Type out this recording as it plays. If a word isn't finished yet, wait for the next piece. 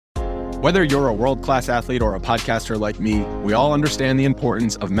Whether you're a world-class athlete or a podcaster like me, we all understand the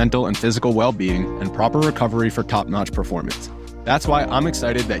importance of mental and physical well-being and proper recovery for top-notch performance. That's why I'm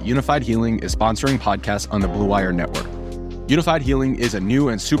excited that Unified Healing is sponsoring podcasts on the Blue Wire Network. Unified Healing is a new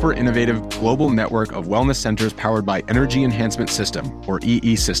and super innovative global network of wellness centers powered by Energy Enhancement System, or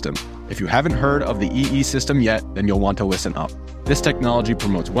EE System. If you haven't heard of the EE System yet, then you'll want to listen up. This technology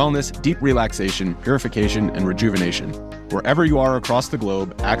promotes wellness, deep relaxation, purification, and rejuvenation. Wherever you are across the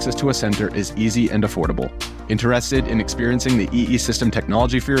globe, access to a center is easy and affordable. Interested in experiencing the EE System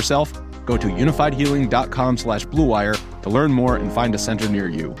technology for yourself? Go to unifiedhealing.com/bluewire to learn more and find a center near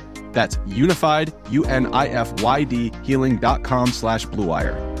you. That's unified, UNIFYD,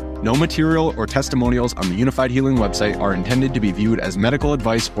 healing.com/bluewire. No material or testimonials on the Unified Healing website are intended to be viewed as medical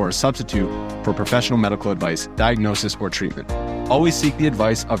advice or a substitute for professional medical advice, diagnosis, or treatment. Always seek the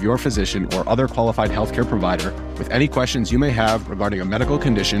advice of your physician or other qualified healthcare provider with any questions you may have regarding a medical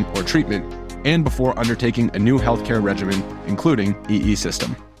condition or treatment and before undertaking a new healthcare regimen, including EE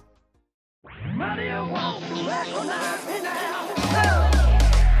System.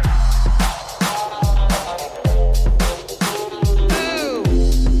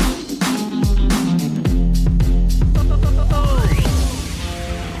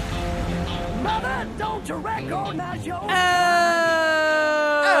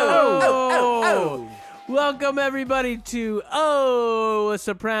 Welcome everybody to a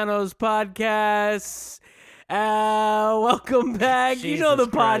Sopranos podcast. Welcome back. You know the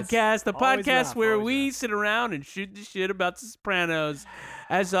podcast, where we sit around and shoot the shit about the Sopranos.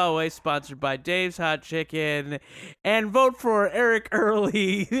 As always, sponsored by Dave's Hot Chicken, and vote for Eric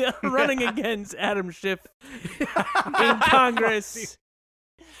Early running against Adam Schiff in Congress.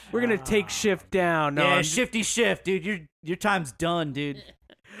 We're gonna take Schiff down. Shifty Schiff, dude. Your time's done, dude.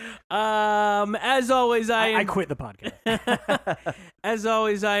 As always, I quit the podcast. As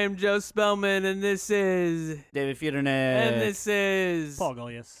always, I am Joe Spellman, and this is David Feudernick. and this is Paul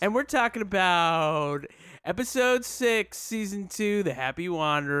Golias. and we're talking about episode 6, season 2, The Happy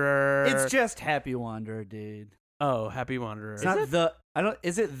Wanderer. It's just Happy Wanderer, dude. Happy Wanderer. It's not the. I don't.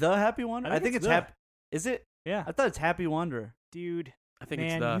 Is it the Happy Wanderer? I I think think it's it's the. Happy. Is it? Yeah. I thought it's Happy Wanderer. Dude, I think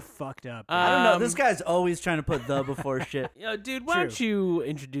man, it's the. you fucked up. I don't know. Um, This guy's always trying to put the before shit. Dude, why True. don't you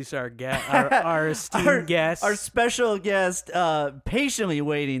introduce our our esteemed guest? Our special guest, patiently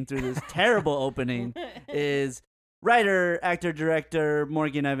waiting through this terrible opening, is writer, actor, director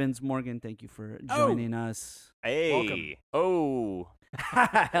Morgan Evans. Morgan, thank you for joining us. Hey. Welcome. Oh. Hell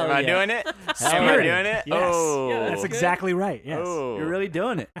Am I yeah. doing it? Am I Spirited. doing it? Yes. Oh. Yeah, That's good. exactly right. Yes. Oh. You're really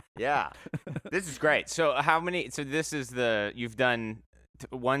doing it. Yeah. This is great. So this is you've done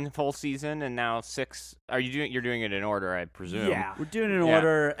one full season and now 6. You're doing it in order, I presume. Yeah. We're doing it in Yeah.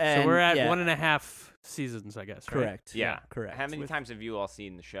 order. And So we're at yeah, 1.5 seasons, I guess. Right? Correct. Yeah. Correct. How many times have you all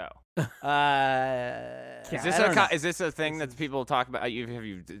seen the show? Is Is this a thing that people talk about? Have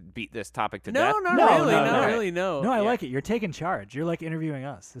you beat this topic to No, death? not No, really. no, not no. really. No. No, I Yeah. like it. You're taking charge. You're like interviewing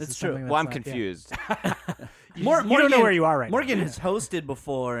us. This That's is true. something Well, I'm that's like, yeah. confused. You don't know where you are right Morgan now. has hosted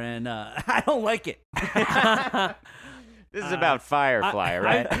before, and I don't like it. This is about Firefly,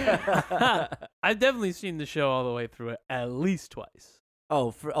 right? I've definitely seen the show all the way through it at least twice.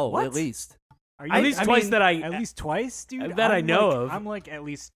 What? At least. Are you, At least twice that I- At least twice, dude. that I I'm know like- of. I'm like at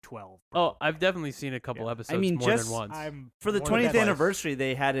least 12. Oh, I've definitely seen a couple Yeah. episodes I mean, more just- than once. I'm For the more than 20th twice. anniversary,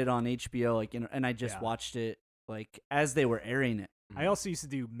 they had it on HBO, and I just Yeah. watched it as they were airing it. I also used to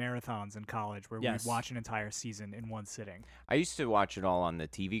do marathons in college where Yes. we'd watch an entire season in one sitting. I used to watch it all on the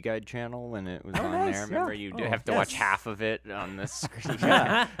TV Guide channel when it was Oh, on nice, there. Remember, yeah. you Oh, have to watch yes. half of it on the screen.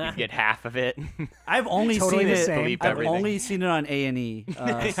 Yeah. You get half of it. I've only Totally seen the it. same. Bleep I've everything. only seen it on A&E.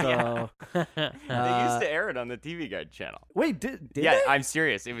 So They used to air it on the TV Guide channel. wait, did Yeah, they? I'm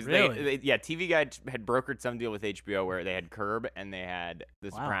serious. It was Really? TV Guide had brokered some deal with HBO where they had Curb and they had The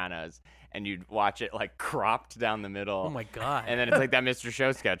Wow. Sopranos, and you'd watch it like cropped down the middle. oh my god. And then it's like that Mr.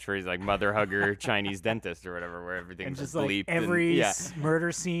 Show sketch where he's like mother hugger Chinese dentist or whatever, where everything's And just bleeped. like every and,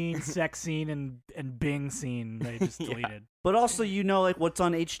 murder scene, sex scene, and Bing scene they just Yeah. deleted. But also, like what's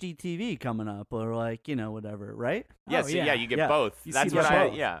on HDTV coming up, or whatever, right? yeah, Oh, so, yeah. you get Yeah. both. You That's see what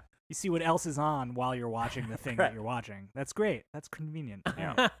both. yeah. You see what else is on while you're watching the thing Right. that you're watching. That's great. That's convenient.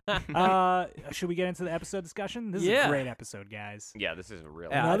 yeah. Should we get into the episode discussion? This is Yeah. a great episode, guys. Yeah, this is a real.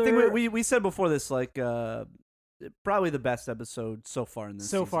 Yeah, I Another- think we said before this, probably the best episode so far in this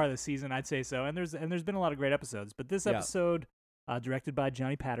So season. far this season, I'd say so. And there's been a lot of great episodes, but this Yeah. episode, directed by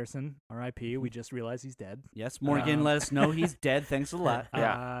Johnny Patterson, R.I.P. We just realized he's dead. Yes, Morgan let us know he's dead. Thanks a lot.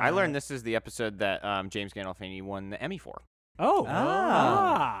 Yeah, I Uh, learned this is the episode that James Gandolfini won the Emmy for. Oh.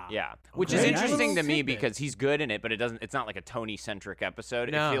 Yeah, which is Okay. interesting Nice. to me Tidbit. because he's good in it, but it's not like a Tony-centric episode.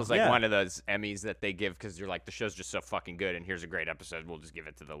 No. It feels like Yeah. one of those Emmys that they give because you're like, the show's just so fucking good, and here's a great episode. We'll just give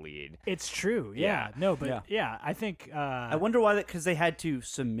it to the lead. It's true. Yeah. Yeah. No, but Yeah. yeah, I think. I wonder why that, because they had to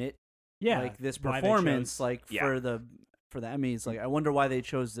submit like this why they performance chose- like Yeah. for the Emmys. Like I wonder why they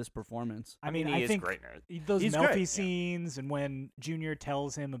chose this performance. I mean, he I is think great in it. those He's Melfi great, yeah. scenes and when Junior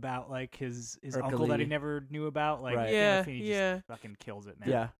tells him about like his uncle that he Hercules. never knew about, like Right. Yeah, Gandolfini yeah. just fucking kills it, man.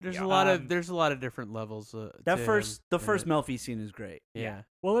 Yeah. There's Yeah. a lot of Um, there's a lot of different levels. That to first him the in first it. Melfi scene is great. Yeah.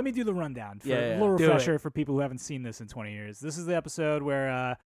 Well, let me do the rundown for Yeah, a yeah. little Do it. refresher for people who haven't seen this in 20 years. This is the episode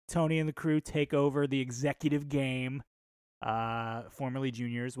where Tony and the crew take over the executive game, formerly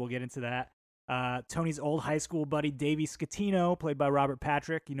Juniors. We'll get into that. Tony's old high school buddy, Davey Scatino, played by Robert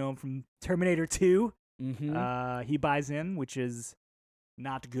Patrick. You know him from Terminator 2. Mm-hmm. He buys in, which is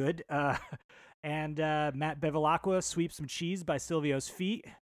not good. And Matt Bevilacqua sweeps some cheese by Silvio's feet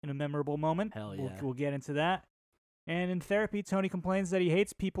in a memorable moment. Hell We'll, yeah. we'll get into that. And in therapy, Tony complains that he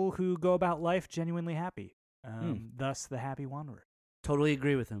hates people who go about life genuinely happy. Thus, the happy wanderer. Totally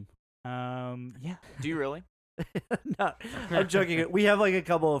agree with him. Yeah. Do you really? No, I'm joking. We have like a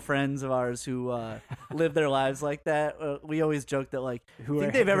couple of friends of ours who live their lives like that. We always joke that like, Who think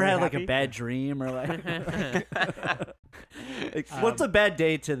are they've ever very had like a happy? bad dream or like, like, what's a bad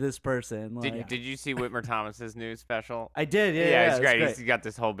day to this person? Like, Did you see Whitmer Thomas's new special? I did. Yeah, Yeah, it's it's great. He's got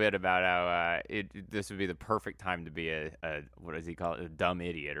this whole bit about how this would be the perfect time to be a what does he call it, a dumb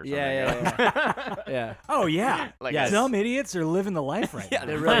idiot or something. Yeah, yeah. Oh, yeah. Like Yes. Dumb idiots are living the life right yeah, now.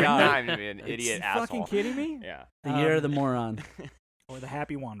 they the really perfect are. time to be an idiot you asshole. fucking kidding me? Yeah. The year of the moron. Or the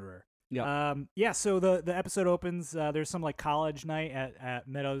happy wanderer. Yeah. Yeah, so the episode opens. There's some like college night at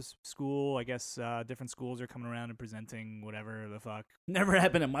Meadows School. I guess different schools are coming around and presenting whatever the fuck. Never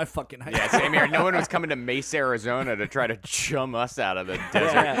happened in my fucking high Yeah, school. same here. No one was coming to Mesa, Arizona to try to chum us out of the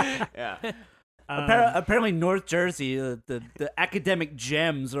desert. Yeah. Yeah. Apparently, North Jersey, the academic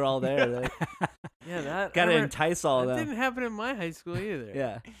gems are all there. They Yeah, that gotta never- entice all of that them. didn't happen in my high school either.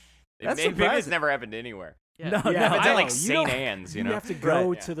 Yeah. Maybe That's it's surprising. never happened anywhere. Yeah. No, Yeah, no. It's I at like know. You St. don't- Anne's, you You know. have to go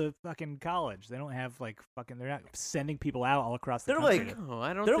Right. to the fucking college. They don't have like fucking. They're not sending people out all across the They're country. like- No,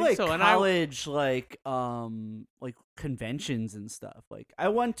 I don't They're think like so. And college, like conventions and stuff. Like I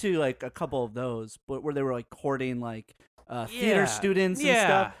went to like a couple of those, but where they were like courting like Yeah. theater students and Yeah.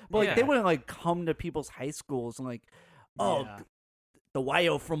 stuff. But like they Yeah. wouldn't like come to people's high schools and like, oh, Yeah. the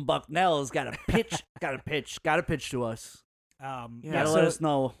YO from Bucknell's got a pitch, got to pitch to us. Yeah, Gotta so, let us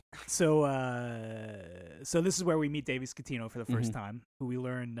know. So this is where we meet Davey Scatino for the 1st Mhm. time, who we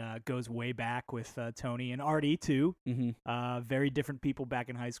learn goes way back with Tony and Artie too. Mm-hmm. Very different people back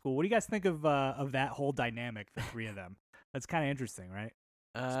in high school. What do you guys think of that whole dynamic, the three of them? That's kind of interesting, right?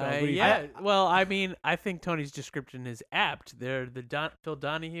 What do you yeah. Well, I mean, I think Tony's description is apt. They're the Phil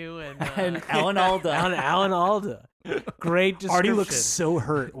Donahue and And Alan Alda. Alan Alda. Great description. Artie looks so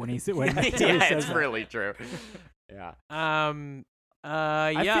hurt when he Tony yeah, says it's that. really true. Yeah.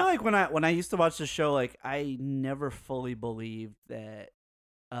 I yeah. feel like when I used to watch the show, like I never fully believed that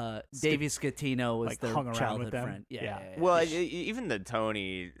Davey Scatino was like, their hung around with childhood them? friend. Yeah. Well, even the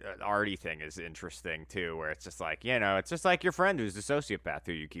Tony Artie thing is interesting too, where it's just like, you know, it's just like your friend who's a sociopath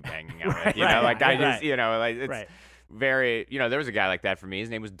who you keep hanging out with. You know, like I just, you know, like it's Right. very, you know, there was a guy like that for me. His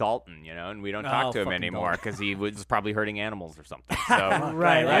name was Dalton, you know, and we don't talk to him fucking anymore Dalton. because he was probably hurting animals or something. So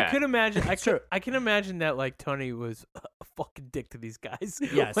Right. Yeah. I could imagine. True. I can imagine that like Tony was a fucking dick to these guys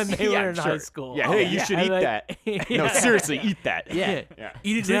Yes. when they Yeah, were in sure. high school. Yeah, hey, you should And, eat like, that. No, yeah. seriously, eat that. Yeah. Yeah.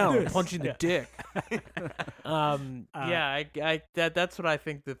 Eat it Drink down, this. punching the dick. Yeah, that's what I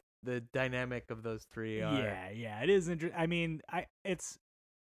think the dynamic of those three are. Yeah, it is interesting. I mean, it's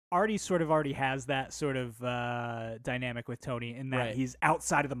Artie sort of already has that sort of dynamic with Tony in that Right. he's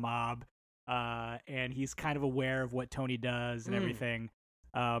outside of the mob, and he's kind of aware of what Tony does and everything.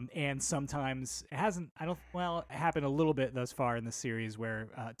 And sometimes it happened a little bit thus far in the series where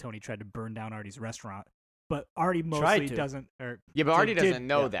Tony tried to burn down Artie's restaurant, but Artie mostly to. doesn't. Or Yeah, but did- Artie doesn't did-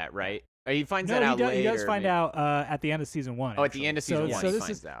 know yeah. that, right? Or he finds No, that out he later. does find out at the end of season 1. Oh, at the end of season So- one, so he this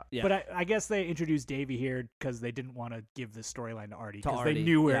finds is- out. Yeah. But I guess they introduced Davey here because they didn't want to give the storyline to Artie To because they Artie,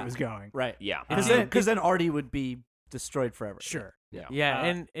 knew where yeah. it was going. Right. Yeah. Because then Artie would be destroyed forever. Sure. Yeah. Yeah, Uh,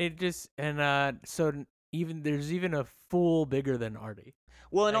 and it just so even there's even a fool bigger than Artie.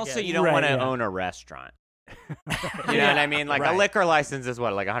 Well, and I also guess. you don't Right, want to yeah. own a restaurant. You know what I mean? Like a liquor license is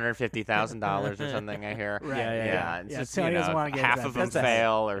what, like $150,000 or something. I hear. Right. Yeah. It's just, Tony doesn't want to get half of them That's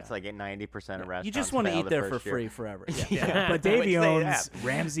fail, or it's like 90% of restaurants. You just want to fail eat the there for first year. free forever. But Davey Which they owns have.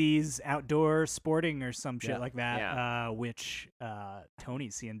 Ramsey's Outdoor Sporting or some shit Yeah. like that, Yeah. which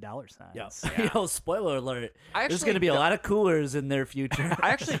Tony's seeing dollar signs. Yo, spoiler alert. I There's actually going to be a don't- lot of coolers in their future. I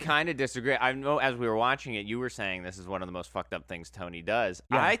actually kind of disagree. I know as we were watching it, you were saying this is one of the most fucked up things Tony does.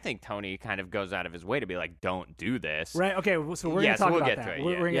 Yeah. I think Tony kind of goes out of his way to be like, don't do this. Right. Okay. So we're Yeah, gonna so talk we'll about get that. to it,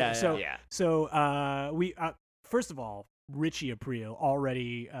 We're gonna- yeah. so Yeah. so we first of all, Richie Aprile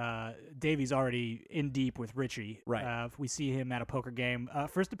already. Davey's already in deep with Richie. Right. We see him at a poker game.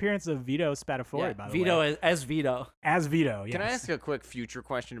 First appearance of Vito Spatafori. By the Vito way, as Vito. as Vito. Yes. Can I ask a quick future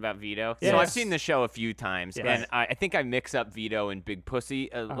question about Vito? Yes. So I've seen the show a few times, Yes. and I think I mix up Vito and Big Pussy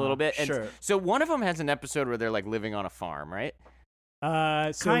a little bit. And Sure. So one of them has an episode where they're like living on a farm, right?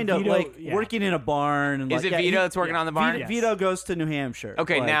 So Kind of Vito, like yeah. working in a barn. And Is like, it Vito that's working on the barn? Vito, Vito goes to New Hampshire.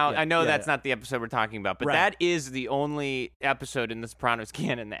 Okay, Like, now yeah, I know yeah, that's yeah. not the episode we're talking about, but Right. that is the only episode in the Sopranos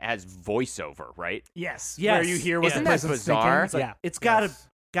canon that has voiceover, right? Yes. Yes. Where you hear what Isn't the that person's bizarre? thinking. Yeah. It's gotta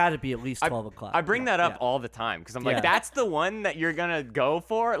be at least 12 o'clock. I bring that up Yeah. all the time because I'm like, Yeah. that's the one that you're gonna go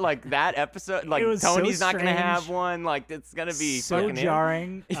for, like that episode. Like It was so Tony's not gonna have strange. one. Like it's gonna be so fucking him.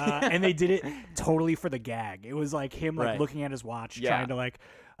 jarring, and they did it totally for the gag. It was like him like Right. looking at his watch, Yeah. trying to like,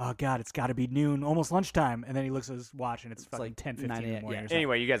 oh god, it's got to be noon, almost lunchtime, and then he looks at his watch and it's fucking like 10:15 in 9 the a.m., morning. yeah. or something.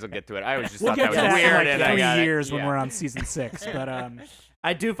 Anyway, you guys will get to it. I always just We'll thought get that to was that weird, in and like I got 3 it. years when Yeah. we're on season 6. But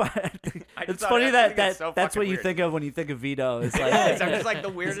I do find I it's just funny thought- I that think it's so that's fucking what you weird. think of when you think of Vito. It's like It's just like the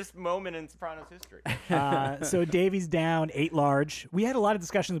weirdest moment in Sopranos history. so Davey's down 8 large. We had a lot of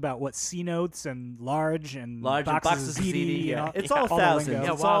discussions about what C notes and large and boxes of CD. yeah. and It's all the thousands. lingo.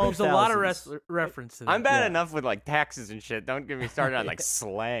 Yeah, It's wow, all there's a lot of thousands. reference to that. I'm bad Yeah. enough with like taxes and shit. Don't get me started on like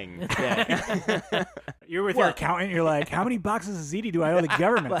slang. Yeah. You're with your accountant. You're like, how many boxes of CD do I owe the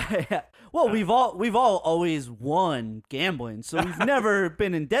government? Yeah. Well, we've all always won gambling, so we've never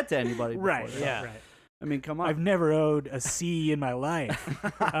been in debt to anybody before. Right. So, Yeah. Right. I mean, come on. I've never owed a C in my life.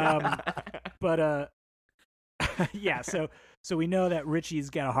 But yeah, so we know that Richie's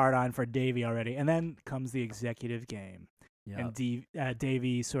got a hard on for Davey already, and then comes the executive game, and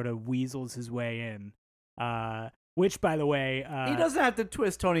Davey sort of weasels his way in. Which, by the way, he doesn't have to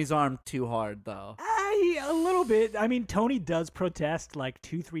twist Tony's arm too hard, though. A little bit. I mean, Tony does protest like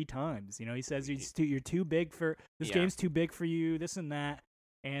 2-3 times. You know, he says you're too big for this Yeah. game's too big for you. This and that,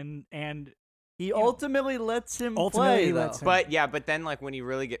 and He ultimately lets him Ultimately play, lets though. him. But then like when you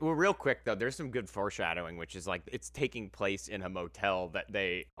really get real quick though, there's some good foreshadowing, which is like it's taking place in a motel that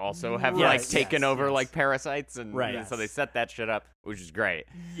they also have Yes, like taken yes, over yes. like parasites and Right. so they set that shit up, which is great.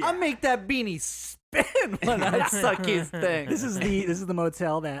 I make that beanie spin when I suck his thing. This is the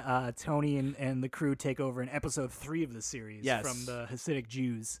motel that Tony and the crew take over in episode 3 of the series Yes. from the Hasidic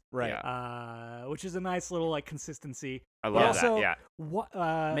Jews, right. which is a nice little like consistency. I But love also, that. Yeah.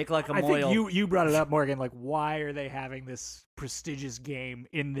 What Make like a I moil. think you brought it up, Morgan. Like, why are they having this prestigious game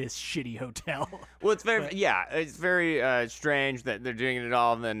in this shitty hotel? Well, it's very But- it's very strange that they're doing it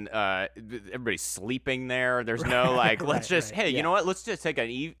all, and then everybody's sleeping there. There's no like, let's just hey, you know what? Let's just take an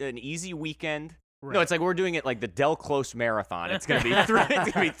easy weekend. Right. No, it's like we're doing it like the Del Close Marathon. It's gonna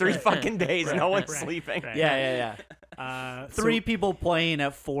be three fucking days. No one's sleeping. right. Yeah. So- 3 people playing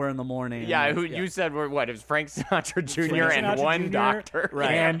at 4 in the morning. Yeah, who you said were what? It was Frank Sinatra Jr. Frank and Sinatra one Jr., doctor.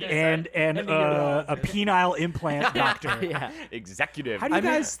 Right. and a penile implant doctor. Yeah. Executive. How do you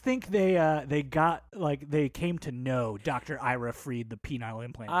guys think they got like they came to know Dr. Ira Freed, the penile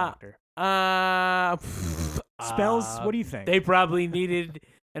implant doctor? Spells. What do you think? They probably needed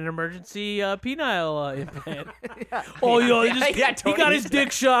an emergency penile implant. Oh, yo, he Tony got his used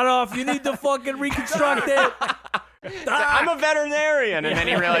dick shot off. You need to fucking reconstruct it. I'm a veterinarian, and then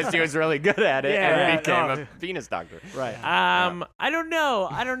he realized he was really good at it and became no. a penis doctor. Right. I don't know.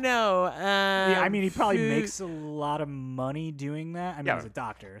 Yeah, I mean, he probably who- makes a lot of money doing that. I mean, Yeah. he's a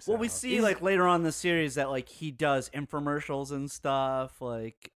doctor. Well, we so- see like later on in the series that like he does infomercials and stuff.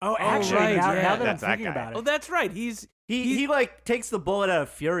 Like Oh, actually, right, now yeah. that I'm That's that thinking guy. about Oh, it, that's right. he like takes the bullet out of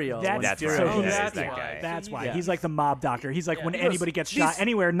Furio. when that's Furio so right. hits Yeah, that's him. that why. guy. That's why Yeah. he's like the mob doctor. He's like when He goes, anybody gets shot "These-"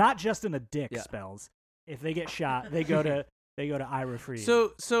 anywhere, not just in the dick Yeah. spells. If they get shot, they go to Ira Freed.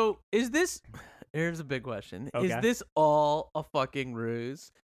 So is this? Here's a big question. Okay. Is this all a fucking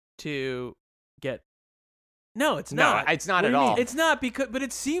ruse to get? No, it's No, not. it's not What at do you mean? all. It's not but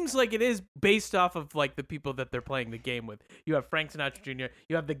it seems like it is based off of like the people that they're playing the game with. You have Frank Sinatra Jr.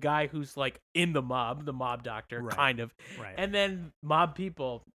 You have the guy who's like in the mob doctor, Right. kind of, right. and then mob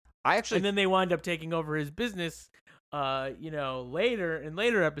people, I actually and then they wind up taking over his business later in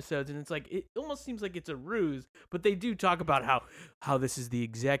later episodes, and it's like it almost seems like it's a ruse, but they do talk about how this is the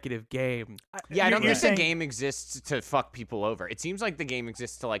executive game. I don't think the game exists to fuck people over. It seems like the game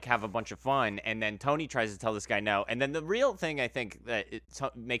exists to like have a bunch of fun, and then Tony tries to tell this guy no, and then the real thing I think that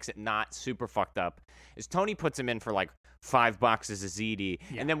makes it not super fucked up is Tony puts him in for like 5 boxes of ZD,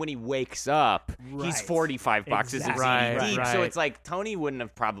 and then when he wakes up, he's 45 boxes of ZD deep. So it's like Tony wouldn't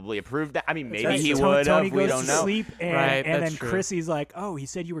have probably approved that. I mean, maybe he would have. We don't know. Sleep and then Chrissy's like, "Oh, he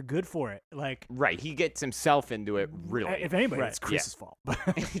said you were good for it." Like, right, he gets himself into it. Really, if anybody, it's Chris's fault.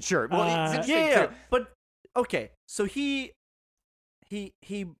 Sure. Well, it's interesting too. But okay, so he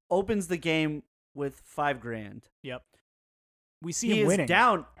opens the game with $5,000. Yep. We see him winning. He's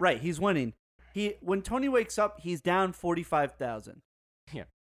down. Right, he's winning. When Tony wakes up, he's down 45,000. Yeah,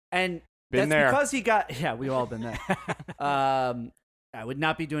 and been that's there. because he got. Yeah, we've all been there. I would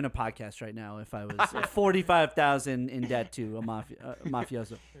not be doing a podcast right now if I was 45,000 in debt to a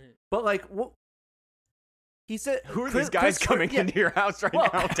mafioso. But like, he said, "Who are these guys coming into your house right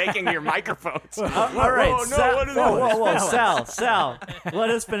now, taking your microphones?" All right, whoa, Sal, let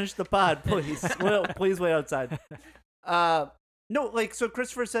us finish the pod, please. Please wait outside. No, like, so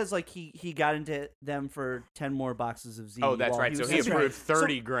Christopher says, like, he got into them for 10 more boxes of Z. Oh, that's right. So he approved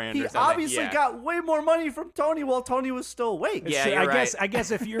 30 grand or something. He obviously got way more money from Tony while Tony was still awake. Yeah, you're right. I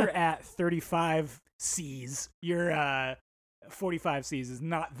guess if you're at 35 C's, your 45 C's is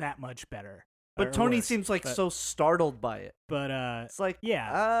not that much better. But Tony seems like so startled by it. But it's like,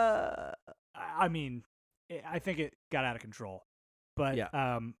 yeah. I mean, I think it got out of control. But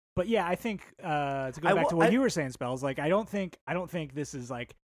yeah. But yeah, I think to go back to what you were saying, Spells, like I don't think this is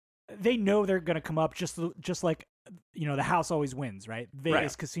like they know they're gonna come up just like the house always wins, right?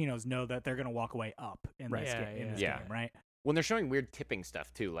 Vegas casinos know that they're gonna walk away up in this game, right? When they're showing weird tipping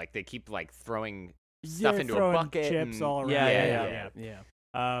stuff too, like they keep like throwing stuff into a bucket, chips all around. Yeah.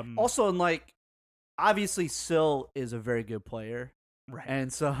 Also, and like obviously, Syl is a very good player, right?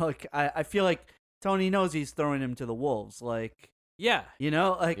 And so like I feel like Tony knows he's throwing him to the wolves, like. Yeah,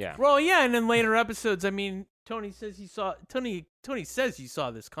 like well, yeah, and in later episodes, I mean, Tony says he saw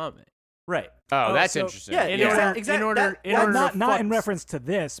this comment. Right. Oh, that's interesting. Yeah, exactly. Not in reference to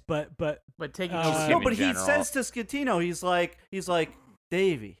this, but taking no, but he says to Scatino, he's like,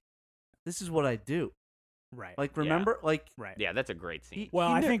 Davey, this is what I do. Right. Like, remember? Yeah. Like, right. Yeah, that's a great scene.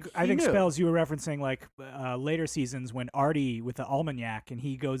 I think Spells, you were referencing like later seasons when Artie with the Almanac and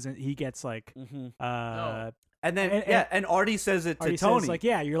he goes in, he gets like And then and Artie says it to Artie Tony. Says, like,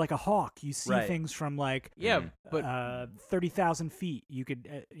 yeah, you're like a hawk. You see things from like 30,000 feet. You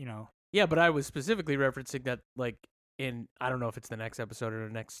could Yeah, but I was specifically referencing that like in I don't know if it's the next episode or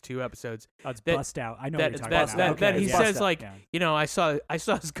the next 2 episodes. Oh, it's bust out. I know that, what you're talking about. That he says like I saw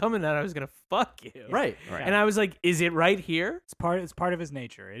this coming that I was gonna fuck you. Right. And I was like, is it right here? It's part of his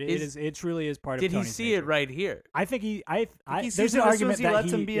nature. It truly is part of. Did Tony's he see nature. it right here? I think he there's an argument that he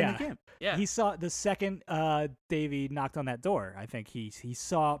lets him be in the game. Yeah. He saw the second Davey knocked on that door. I think he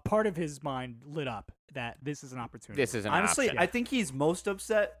saw part of his mind lit up that this is an opportunity. This is an honestly, option. I think he's most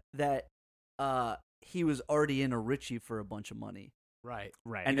upset that he was already in a Richie for a bunch of money. Right.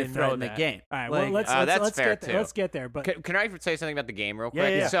 And to throw in the game. All right, well, let's fair get there. Let's get there. But can I say something about the game real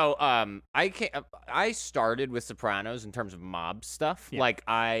quick? Yeah. So, I started with Sopranos in terms of mob stuff. Yeah. Like,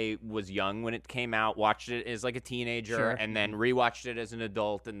 I was young when it came out, watched it as like a teenager, and then rewatched it as an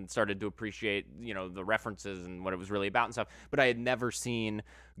adult and started to appreciate, the references and what it was really about and stuff. But I had never seen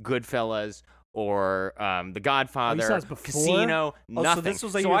Goodfellas or The Godfather, Casino, nothing. So this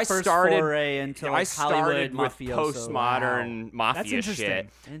was like your first foray into like Hollywood with postmodern mafia shit.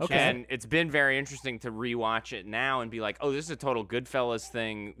 Okay. And it's been very interesting to rewatch it now and be like, oh, this is a total Goodfellas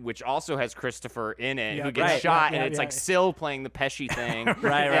thing, which also has Christopher in it, who gets shot, and it's like Syl playing the Pesci thing.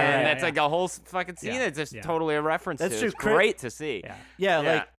 right. And that's like a whole fucking scene that's just totally a reference that's to. True. It's great to see. Yeah,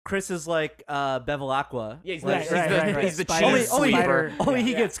 like Chris is like Bevilacqua. Yeah, he's like, the cheese sweeper. Only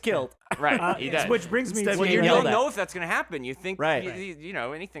he gets killed. Right, he does. Which brings me to well, you don't know if that's going to happen. You think,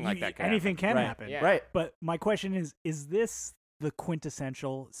 anything like that can anything happen. can happen. Yeah. Right. But my question is this the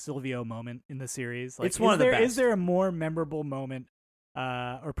quintessential Silvio moment in the series? Like, it's one of the best. Is there a more memorable moment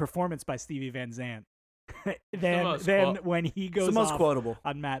or performance by Stevie Van Zandt than when he goes the most off quotable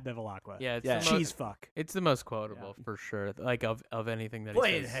on Matt Bevilacqua? Yeah, it's the cheese fuck. It's the most quotable for sure. Like of anything that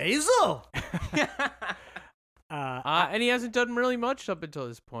Wait, he says. Hazel. And he hasn't done really much up until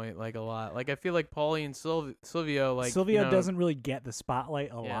this point, like a lot. Like I feel like Paulie and Silvio, like Silvio doesn't really get the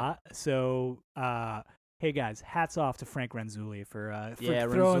spotlight a lot. So, hey guys, hats off to Frank Renzulli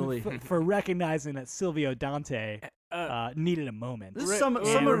for recognizing that Silvio Dante needed a moment. This is some of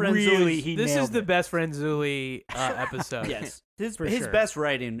And Renzulli's- he This nailed is the it. best Renzulli episode. Yes, his For his sure. best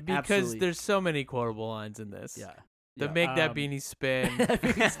writing Because absolutely. there's so many quotable lines in this. yeah. The Yeah. make that Um, beanie spin.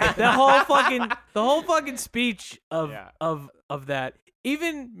 the whole fucking speech of Yeah. of that.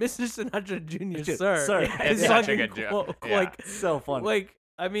 Even Mr. Sinatra Jr. Sir. Sir. is It's such a fucking good joke. Yeah. Like so funny. like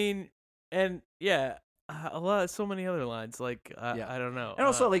I mean, and yeah, so many other lines. Like Yeah. I don't know. And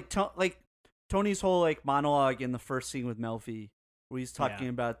also, like Tony's whole like monologue in the first scene with Melfi, where he's talking Yeah.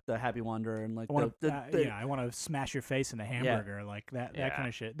 about the Happy Wanderer and like I want the to, I want to smash your face in a hamburger, like that Yeah. kind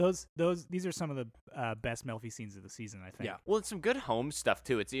of shit. These are some of the best Melfi scenes of the season, I think. Yeah. Well, it's some good home stuff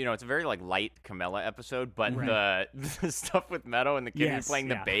too. It's it's a very like light Camilla episode, but Right. the stuff with Meadow and the kid Yes, playing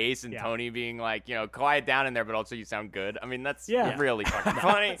the yeah. bass and Yeah. Tony being like, quiet down in there, but also you sound good. I mean, that's Yeah. really fucking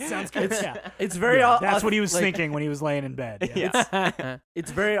funny. Sounds good. Yeah. it's very Yeah, au- that's what he au- was like, thinking when he was laying in bed. Yeah.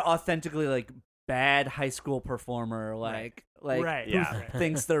 It's very authentically like bad high school performer, like Right. who Yeah.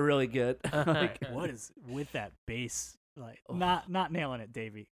 thinks they're really good. Like, What is with that bass? Like not nailing it,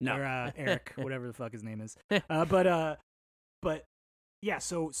 Davey. No. Or Eric, whatever the fuck his name is. But yeah.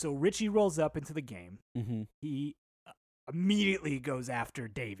 So Richie rolls up into the game. mhm. He immediately goes after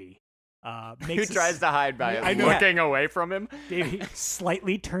Davey. Who Makes a tries to hide by I know. looking away from him? Davey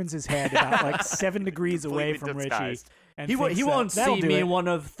slightly turns his head about like 7 degrees away from Completely Richie. disguised. And He thinks won't that'll see do me, it. one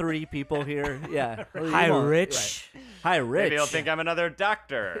of 3 people here. Yeah. He Hi, won't. Rich. Right. Hi, Rich. Maybe he'll think I'm another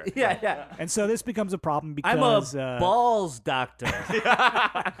doctor. yeah, yeah. And so this becomes a problem I'm because a balls doctor.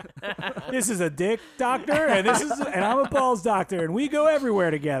 this is a dick doctor, and and I'm a balls doctor, and we go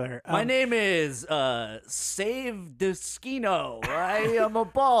everywhere together. My name is Save Deschino. I am a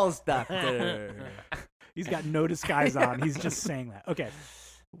balls doctor. He's got no disguise on. He's just saying that. Okay.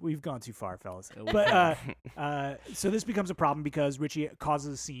 We've gone too far, fellas. But so this becomes a problem because Richie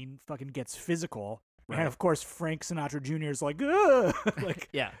causes a scene, fucking gets physical. And of course, Frank Sinatra Jr. is like, ugh, like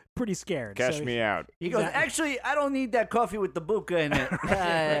Yeah. pretty scared. Cash So me out. He goes, Exactly. actually, I don't need that coffee with the buka in it.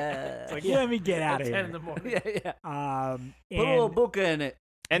 It's like, let me get out of 10 in here. the morning. yeah, yeah. Put a little And, buka in it.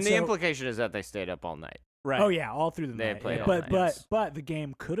 And the So- implication is that they stayed up all night. Right. oh yeah, all through the They night. played Yeah. all But night. but the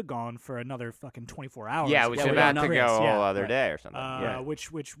game could have gone for another fucking 24 hours. Yeah, it was Yeah, we about don't to know. go a Yeah. whole other Right. day or something.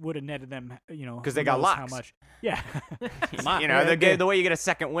 Which would have netted them, 'Cause they who got knows how locks. much. Yeah. The way you get a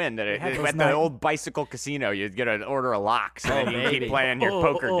second wind at, had those at the old bicycle casino, you get an order of locks, and then you baby. keep playing your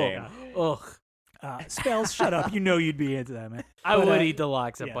poker game. Ugh. Spells, shut up. You know you'd be into that, man. I But, would eat the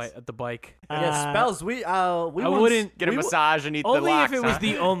locks yes. at the bike. Yeah, Spells, we I once, wouldn't Get a we, massage and eat the Only locks. if it was huh?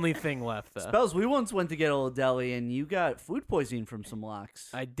 the only thing left, though. Spells, we once went to get a little deli, and you got food poisoning from some locks.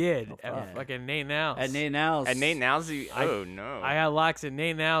 I did fuck. at fucking Nate Now's. At Nate Now's. And Nate Now's, oh no. I got locks at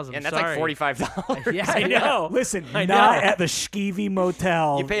Nate Now's. I'm and that's sorry. like $45. Yeah, I know. Listen, I not know. at the Skeevy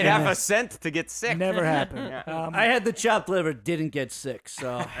Motel. You paid half a cent to get sick. Never happened. Yeah. I had the chopped liver, didn't get sick,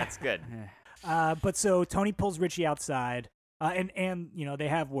 so. That's good. But so Tony pulls Richie outside, and they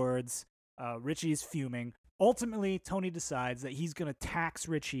have words. Richie's fuming. Ultimately, Tony decides that he's going to tax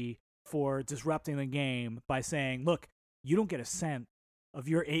Richie for disrupting the game by saying, "Look, you don't get a cent of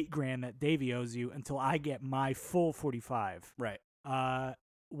your $8,000 that Davey owes you until I get my full 45." Right.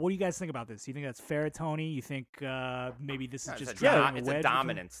 What do you guys think about this? You think that's fair, Tony? You think maybe this is just It's driving it's wedge a between-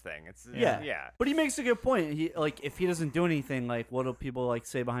 dominance thing. It's Yeah. yeah. But he makes a good point. He if he doesn't do anything, like what do people like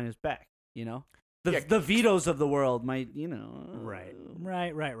say behind his back? You know, the vetoes of the world might, Right.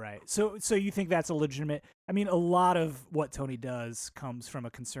 So you think that's a legitimate? I mean, a lot of what Tony does comes from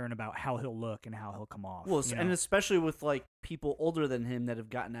a concern about how he'll look and how he'll come off. Well, you and know? especially with like people older than him that have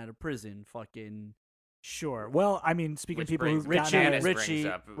gotten out of prison, fucking. Sure. Well, I mean, speaking Which of people brings who've gotten out Janice of, brings Richie-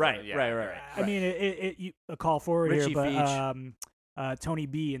 up, right, yeah, right. I mean, a call forward Richie here, but Feach. Tony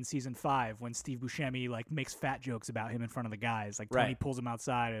B in season 5 when Steve Buscemi like makes fat jokes about him in front of the guys, like Tony Right. pulls him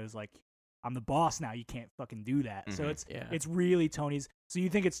outside. It was like, I'm the boss now. You can't fucking do that. So Mhm. it's really Tony's. So you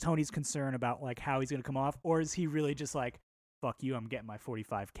think it's Tony's concern about like how he's gonna come off, or is he really just like, fuck you, I'm getting my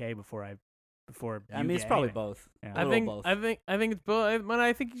 45K before I you mean, it's get probably anything. both. Yeah. A I little think both. I think it's both, but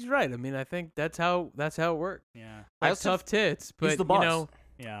I think he's right. I mean, I think that's how it worked. Yeah. I Like also- tough tits, but the boss.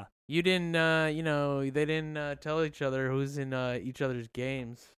 Yeah. you didn't. They didn't tell each other who's in each other's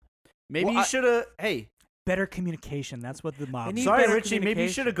games. Maybe Well, you I- should have. Hey, Better communication. That's what the mob. need sorry, better Richie. Maybe you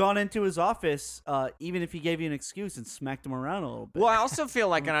communication. should have gone into his office, even if he gave you an excuse, and smacked him around a little bit. Well, I also feel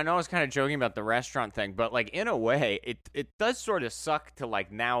like, and I know I was kind of joking about the restaurant thing, but like in a way, it does sort of suck to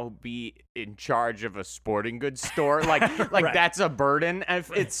like now be in charge of a sporting goods store. Like Right. that's a burden. And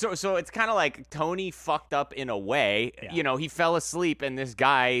it's so it's kind of like Tony fucked up in a way. Yeah. You know, he fell asleep and this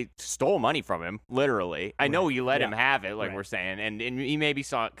guy stole money from him, literally. I know he let him have it, like Right. we're saying, and he maybe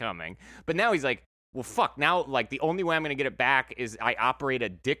saw it coming, but now he's like, well, fuck, now, like, the only way I'm going to get it back is I operate a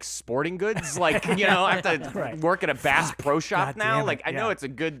Dick's Sporting Goods. Like, you know, I have to work at a Bass Pro Shop God now. damn it. Like, I know it's a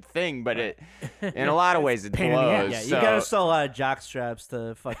good thing, but it, in a lot of ways, it Pain in the ass. blows. Yeah, so. you gotta sell a lot of jock straps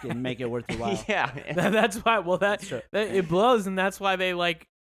to fucking make it worth your while. Yeah. That's why. Well, that it blows, and that's why they like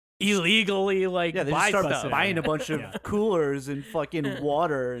illegally like Yeah, they buy just start stuff. buying a bunch of Yeah. coolers and fucking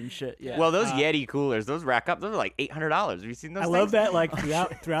water and shit. Yeah. Well, those Yeti coolers, those rack up. Those are like $800. Have you seen those I things? love that, like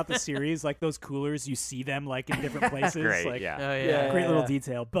throughout the series, like those coolers, you see them like in different places. Great, like, yeah. Oh yeah. Yeah. great little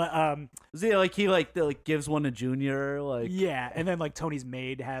detail. But Is it like he like gives one to Junior? Like yeah, and then like Tony's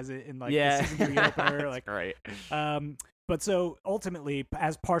maid has it in like Yeah. the season 3 opener. Like, Right. but so ultimately,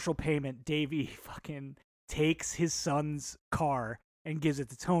 as partial payment, Davey fucking takes his son's car and gives it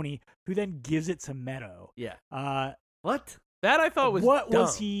to Tony, who then gives it to Meadow. yeah. Uh, What? That I thought was what dumb.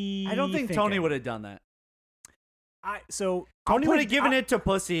 was he? I don't think Tony thinking? would have done that. I'll Tony would put- have given it to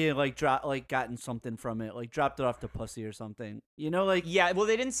Pussy and like gotten something from it, like dropped it off to Pussy or something. You know, like Yeah, well,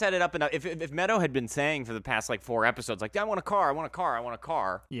 they didn't set it up enough. If Meadow had been saying for the past like 4 episodes, like, I want a car, I want a car, I want a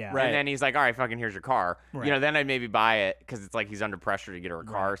car. Yeah. Right. And then he's like, all right, fucking here's your car. Right. You know, then I'd maybe buy it because it's like he's under pressure to get her a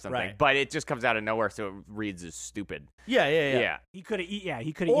car or something. right. But it just comes out of nowhere, so it reads as stupid. yeah. He could have.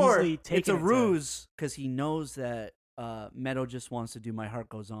 He could have Or easily taken it's a it to- ruse because he knows that Meadow just wants to do My Heart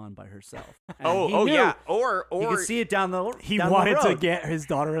Goes On by herself. And he Oh knew. yeah. Or You could see it down the He down wanted the to road. get his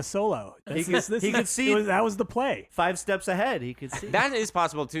daughter a solo. He could see- that was the play. 5 steps ahead. He could see that is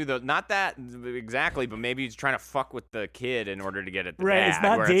possible too, though. Not that exactly, but maybe he's trying to fuck with the kid in order to get it. Right, it's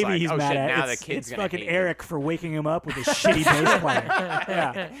not where Davey like, he's oh, mad shit, at. Now it's the kid's it's gonna fucking hate it. Eric for waking him up with his shitty bass playing.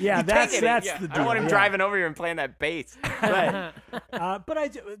 Yeah, You that's taking it, the I deal. don't want him yeah. driving over here and playing that bass. right.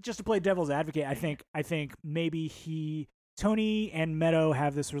 But just to play devil's advocate, I think maybe Tony and Meadow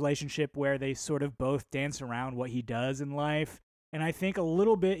have this relationship where they sort of both dance around what he does in life, and I think a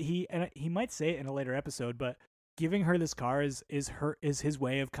little bit he might say it in a later episode, but giving her this car is his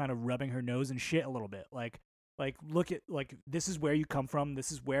way of kind of rubbing her nose in shit a little bit, like look at like this is where you come from,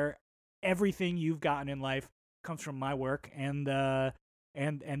 this is where everything you've gotten in life comes from my work, and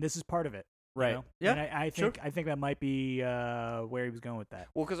this is part of it. Right. You know? Yeah, And I think that might be where he was going with that.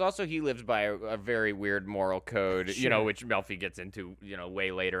 Well, because also he lives by a very weird moral code, you know, Sure. which Melfi gets into, you know,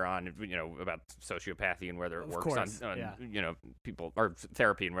 way later on, you know, about sociopathy and whether it Of works course, on yeah. you know, people, or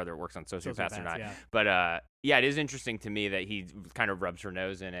therapy and whether it works on sociopaths or not. Yeah. But yeah, it is interesting to me that he kind of rubs her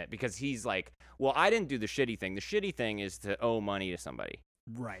nose in it because he's like, well, I didn't do the shitty thing. The shitty thing is to owe money to somebody.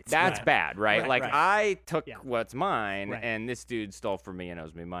 Right. That's right. bad, right? Right, like right. I took Yeah. what's mine, Right. and this dude stole from me and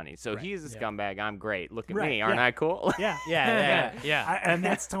owes me money. So Right. he's a Yeah. scumbag. I'm great. Look at Right, me, aren't yeah. I cool? Yeah. Yeah. And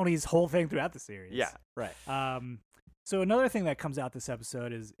that's Tony's whole thing throughout the series. Yeah. Right. So another thing that comes out this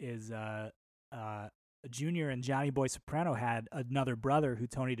episode is Junior and Johnny Boy Soprano had another brother who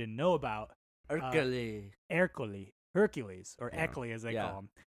Tony didn't know about, Hercules. Hercules, or Yeah. Eckley as they Yeah. call him.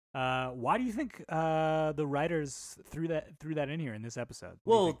 Why do you think the writers threw that in here in this episode?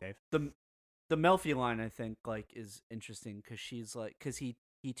 What do you Well, think, Dave? the Melfi line I think like is interesting because she's like because he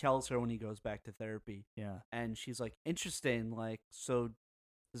tells her when he goes back to therapy Yeah. and she's like interesting like so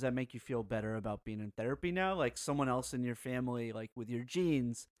does that make you feel better about being in therapy now like someone else in your family like with your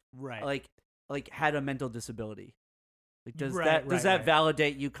genes Right. like had a mental disability like does Right, that right.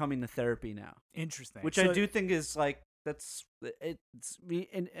 validate you coming to therapy now Interesting. which So- I do think is like it's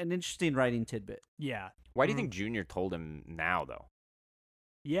an interesting writing tidbit. Yeah. Why do you think Junior told him now, though?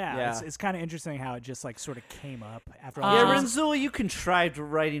 Yeah. Yeah. It's kind of interesting how it just like sort of came up after all Yeah, these- Renzula, you contrived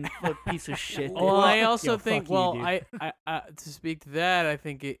writing a piece of shit. Well, I also Yo, think. fuck you, Well, dude. I to speak to that, I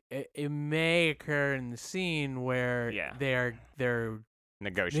think it may occur in the scene where Yeah. they're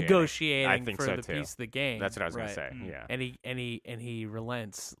Negotiating. I think for so, the too. piece of the game. That's what I was gonna Right. say. Mm. Yeah. And he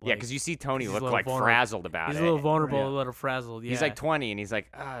relents. Yeah, because you see Tony he's a look little like vulnerable. frazzled about he's it. a little vulnerable, Yeah. a little frazzled. Yeah. He's like 20, and he's like,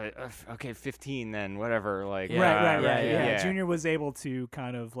 okay, 15 then, whatever. Like, Yeah. Right. yeah. Yeah. Junior was able to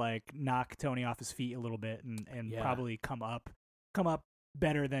kind of like knock Tony off his feet a little bit and Yeah. probably come up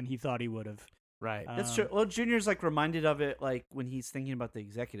better than he thought he would have. right. That's true. Well, Junior's like reminded of it like when he's thinking about the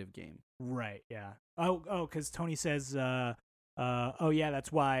executive game. Right. Yeah. Because Tony says, oh yeah,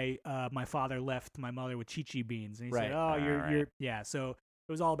 that's why my father left my mother with Chi-Chi beans, and he Right. said, oh, you're Right. yeah. So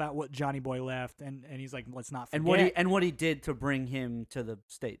it was all about what Johnny Boy left, and he's like, let's not And forget. what he did to bring him to the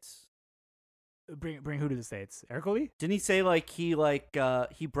States. bring who to the States? Ercole? Didn't he say like he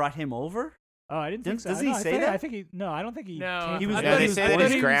brought him over? Oh, I didn't think Didn't- so. doesn't he No, I say think- that? I think he. No, I don't think he. No, came he from was- the No, they he say I that thought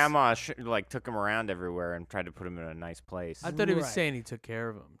his he was- grandma like took him around everywhere and tried to put him in a nice place. I thought he was Right. saying he took care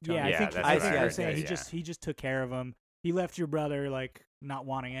of him. Yeah, I Yeah, think that's I what I think heard, they're saying yeah. he just took care of him. He left your brother like not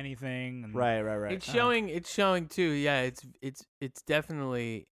wanting anything. And, Right. It's showing. It's showing too. Yeah. It's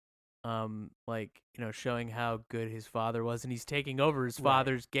definitely like, showing how good his father was, and he's taking over his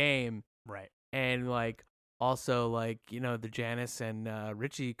father's game, Right. and like also like the Janice and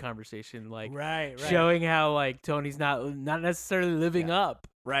Richie conversation, like Right. showing how like Tony's not necessarily living up.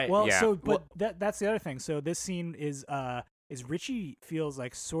 Right. Well, Yeah. but that's the other thing. So this scene is Richie feels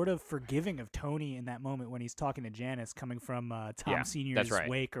like sort of forgiving of Tony in that moment when he's talking to Janice, coming from Tom Senior's right.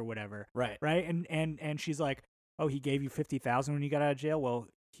 wake or whatever. Right. Right. And she's like, "Oh, he gave you $50,000 when you got out of jail. Well,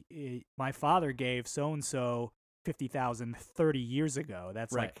 my father gave so and so $50,000 30 years ago.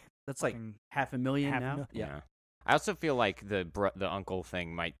 That's Right. like That's like fucking $500,000 now. $500,000. Yeah. I also feel like the uncle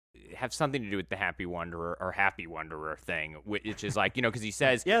thing might have something to do with the Happy Wanderer thing, which is like, because he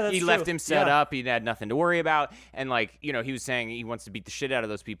says Yeah, that's he left true. him set Yeah. up, he had nothing to worry about, and like, he was saying he wants to beat the shit out of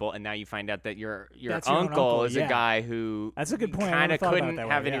those people, and now you find out that your That's your own uncle uncle, is a yeah. guy who That's a good point. I kind never of thought about it couldn't that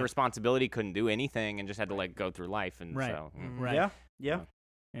way, have any yeah. responsibility, couldn't do anything, and just had to like go through life, and Right. so. Right. Yeah. Yeah.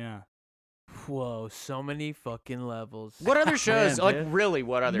 Yeah. Whoa, so many fucking levels. What other shows? Man, like, dude. really,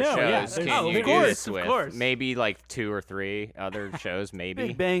 what other No, yeah, shows there's- can Oh, you of do course, this of with? course. Maybe like 2 or 3 other shows, maybe.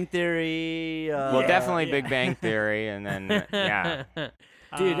 Big Bang Theory. Well, definitely yeah. Big Bang Theory, and then yeah.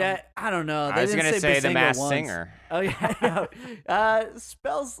 Dude, I don't know. I was gonna gonna say The Bazinga Masked once. Singer. Oh yeah.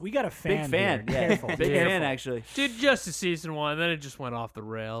 Spells. We got a fan. Big fan. here. Yeah. Careful. Big Careful. fan actually. Dude, just a season 1, then it just went off the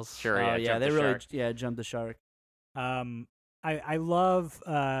rails. Sure, Oh yeah. yeah, Jump they the really shark. jumped the shark. I love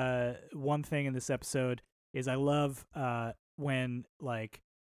one thing in this episode is I love when like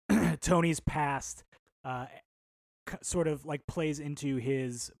Tony's past sort of like plays into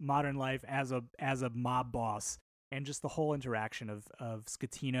his modern life as a mob boss, and just the whole interaction of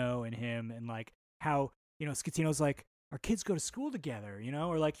Scatino and him, and like how Scatino's like, our kids go to school together,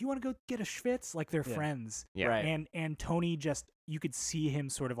 or like, you want to go get a schwitz, like they're Yeah. friends. Yeah. Right. And Tony just, you could see him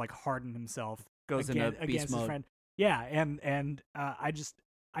sort of like harden himself Goes against into beast his mode. friend. Yeah, and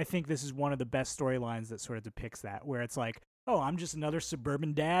I think this is one of the best storylines that sort of depicts that, where it's like, oh, I'm just another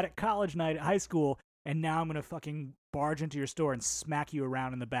suburban dad at college night at high school, and now I'm gonna fucking barge into your store and smack you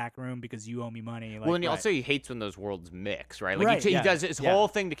around in the back room because you owe me money. Like, Well, and also he hates when those worlds mix, right? Like Right, he yeah, does his yeah. whole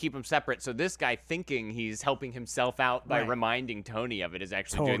thing to keep them separate. So this guy thinking he's helping himself out by Right. reminding Tony of it is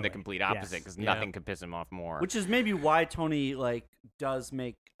actually doing the Totally. complete opposite, Yes. because Yeah. nothing could piss him off more. Which is maybe why Tony like does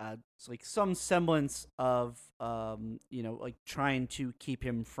make like some semblance of like trying to keep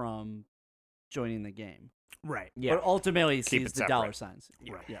him from joining the game. right. Yeah. But ultimately he Keep sees it the dollar separate. signs.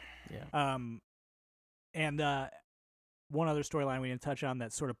 Yeah. Yeah. And one other storyline we didn't touch on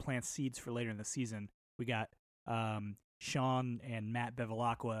that sort of plants seeds for later in the season. We got Sean and Matt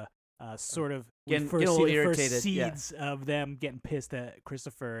Bevilacqua sort of we Getting- first get a see little the first irritated, yeah. seeds of them getting pissed at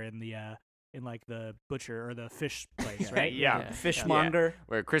Christopher in the in like the butcher or the fish place, right? Yeah. Fishmonger.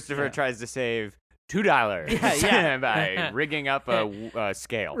 Where Christopher Yeah. tries to save $2 Yeah, by rigging up a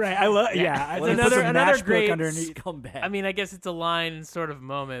scale. Right. I love. Yeah. Well, They put some another matchbook great underneath. Scumbag. I mean, I guess it's a line sort of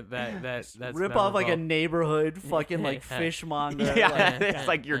moment that's rip off like a memorable. neighborhood fucking like Yeah. fishmonger. Yeah, like- it's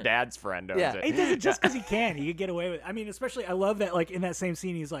like your dad's friend owns Yeah. it. He does it just because he can. He could get away with it. I mean, especially, I love that, like, in that same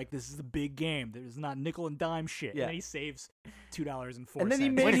scene, he's like, this is the big game. There's not nickel and dime shit. Yeah. And then he saves $2.04. And then he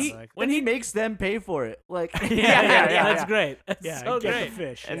When makes he- like, when he makes them pay for it. Like Yeah, that's great. That's yeah, so get great. the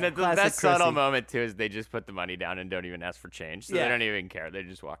fish. And yeah. the Classic best subtle Chrissy. moment too is they just put the money down and don't even ask for change, so Yeah. they don't even care. They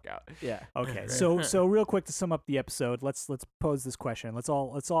just walk out. Yeah. Okay, so real quick to sum up the episode, let's pose this question. Let's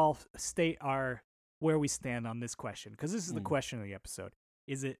all state where we stand on this question, because this is the question of the episode.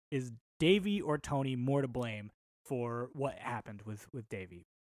 Is Davey or Tony more to blame for what happened with Davey?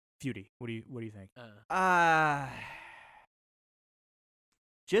 Feudy, what do you think?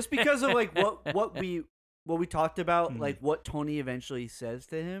 Just because of like what we talked about, Mhm. like what Tony eventually says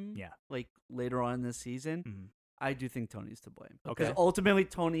to him, Yeah. like later on in the season, Mhm. I do think Tony's to blame. Okay. Because ultimately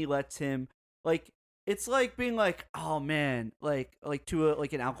Tony lets him like it's like being like, oh man, like to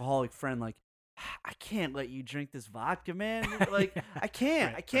like an alcoholic friend, like I can't let you drink this vodka, man. Like I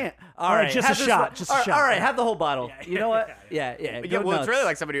can't, Right, I can't. All right, just have a this shot, vo- just a all right, shot. All right, have the whole bottle. Yeah, You know what? yeah. Yeah. Yeah, go well, it's really nuts.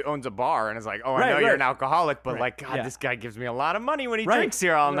 like somebody who owns a bar and is like, oh, I Right, know you're right. an alcoholic, but Right. like, God, Yeah. this guy gives me a lot of money when he Right. drinks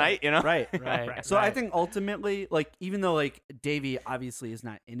here all Right. night, you know? Right. Right. So I think ultimately, like, even though like Davey obviously is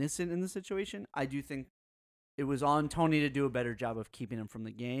not innocent in the situation, I do think it was on Tony to do a better job of keeping him from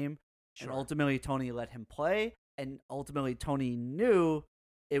the game. Sure. And ultimately, Tony let him play, and ultimately, Tony knew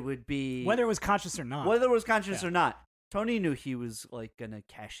it would be Whether it was conscious or not. whether it was conscious Yeah. or not. Tony knew he was like gonna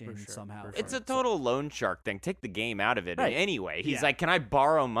cash in For sure, somehow. for for It's it. a total loan shark thing. Take the game out of it Right. anyway. He's Yeah. like, can I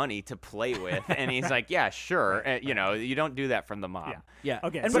borrow money to play with? And he's Right. like, yeah, sure. Right, You know, you don't do that from the mob. Yeah. Yeah.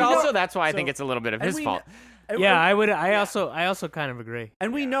 Okay, And But we know- also, that's why I think so- it's a little bit of and his we fault. Yeah, I would. I also kind of agree.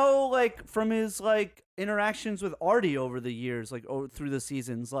 And we know, like, from his like interactions with Artie over the years, like through the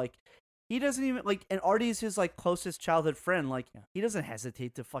seasons, like he doesn't even like. And Artie's his like closest childhood friend. Like he doesn't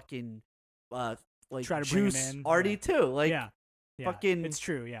hesitate to fucking like Try to bring him juice in. Artie too. Like yeah. fucking It's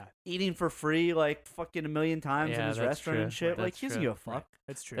true. Yeah, eating for free, like fucking a million times in Yeah, his that's restaurant true. and shit. Like That's he doesn't true. give a fuck.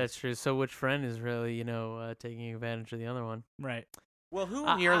 it's true. That's true. So which friend is really, taking advantage of the other one? right. Well, who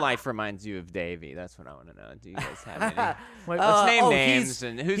in your life reminds you of Davey? That's what I want to know. Do you guys have any? Wait, Let's name oh, names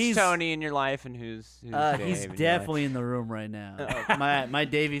and who's he's- Tony in your life and who's Dave He's in your definitely in the room right now. my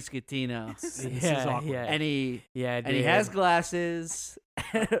Davey Scatino. This is Yeah, awkward. yeah. And he Yeah, has glasses.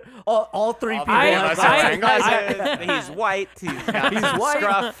 all three life? people I- have I- glasses. He's white. He's got He's some white.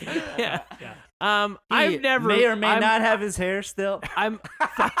 scruff. yeah. Yeah. He I've never may or may I'm- not have his hair still. I'm.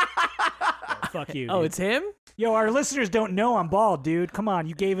 Fuck you. Oh, dude. it's him. Yo, our listeners don't know I'm bald, dude. Come on,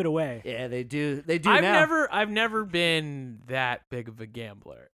 you gave it away. Yeah, they do. They do I've now. never been that big of a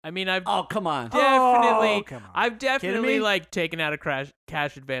gambler. I mean, I've Oh, come on. definitely, Oh, come on. I've definitely me? like taken out a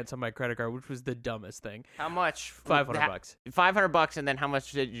cash advance on my credit card, which was the dumbest thing. How much? $500. $500, and then how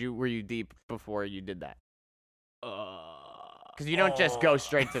much were you deep before you did that? Because you don't just go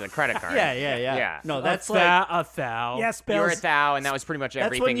straight to the credit card. Yeah. No, that's a like a thou. Yes, You were Bells. a thou, and that was pretty much That's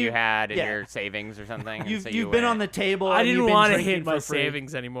when everything you you- had in yeah. your savings or something. and you've so you've you been went- on the table. I and you've didn't been want to drinking hit my for free.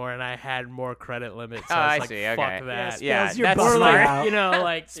 savings anymore, and I had more credit limits. So Oh, I was I like, see, fuck okay. that. Yeah, Spells, you're that's Or busted smart. like, out.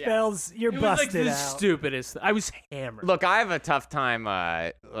 like Spells, you're it was like busted the out. stupidest. I was hammered. Look, I have a tough time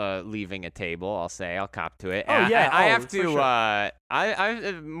leaving a table. I'll say I'll cop to it. Oh, And yeah. I Oh, have for to. sure.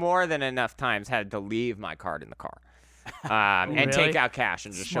 I've more than enough times had to leave my card in the car, and Really? take out cash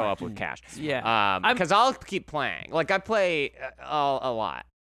and just show up with cash. Yeah. Because I'll keep playing. Like I play a lot.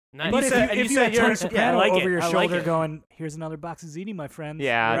 Nice. But said- if and you, you if you said had you're- Tony Soprano I like over it. your I like shoulder it. going, here's another box of ziti, my friend.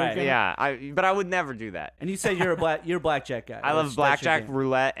 Yeah, Right. yeah. But I would never do that. And you said you're a blackjack guy. I love That's your blackjack, game.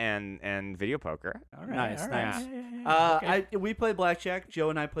 roulette, and video poker. All right, Nice, all right. nice. Yeah. We play blackjack. Joe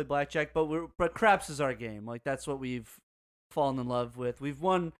and I play blackjack, but craps is our game. Like that's what we've fallen in love with. We've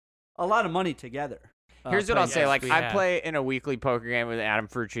won a lot of money together. Here's what I'll say. yes, Like we I have. play in a weekly poker game with Adam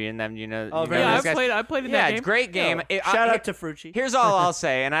Frucci and them. Oh, you very know yeah, those guys? I played in Yeah, that game. it's a great game. Shout out to Frucci. Here's all I'll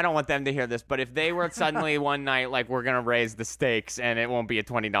say, and I don't want them to hear this, but if they were suddenly one night like we're gonna raise the stakes and it won't be a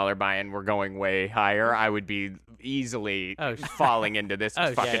 $20 buy-in, we're going way higher, I would be easily Oh, falling into this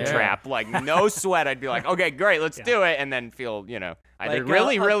Oh, fucking sure. trap. Like no sweat. I'd be like, okay, great, let's do it, and then feel either Like,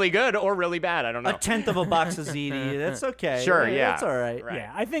 really, a- really good or really bad. I don't know. A tenth of a box of ziti. That's okay. Sure, yeah. That's all right. Right.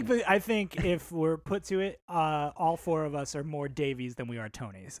 Yeah, I think if we're put to it, all four of us are more Davies than we are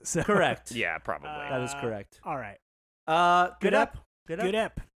Tonys. So Correct. Yeah, probably. That is correct. All right. Good up. Good up. Good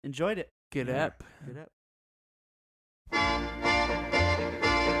ep. Enjoyed it. Good app. Good up.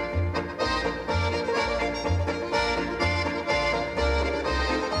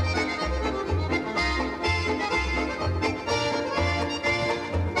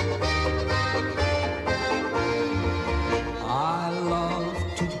 I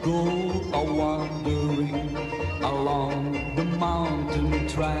love to go a-wandering along the mountain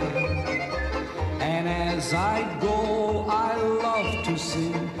track. And as I go, I love to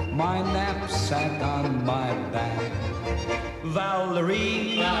sing my knapsack on my back.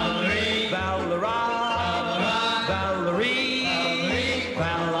 Valerie, Valerie, Valera, Valerie,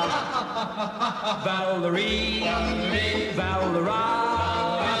 Valera, Valerie, Valera,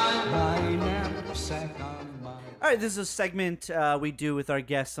 my knapsack on my All right, this is a segment we do with our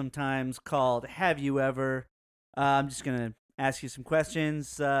guests sometimes called Have You Ever? I'm just going to ask you some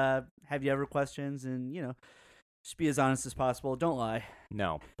questions. Have you ever questions? And, just be as honest as possible. Don't lie.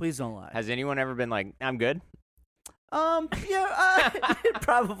 No. Please don't lie. Has anyone ever been like, I'm good? Yeah,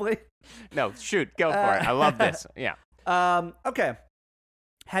 probably. No, shoot, go for it. I love this. Yeah. Okay.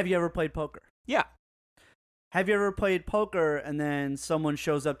 Have you ever played poker? Yeah. Have you ever played poker and then someone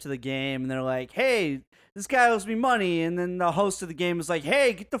shows up to the game and they're like, hey, this guy owes me money, and then the host of the game is like,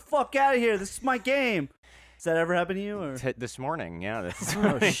 hey, get the fuck out of here. This is my game. Has that ever happened to you? Or? This morning, yeah. This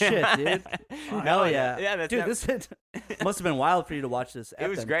Oh, shit, dude. Hell yeah. Yeah, that's Dude, this must have been wild for you to watch this. it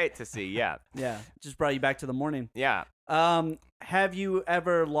was epic. great to see, yeah. Yeah, just brought you back to the morning. Yeah. Have you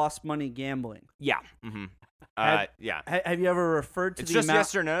ever lost money gambling? Yeah. Mm-hmm. Have- Yeah. Have you ever referred to It's the just amount?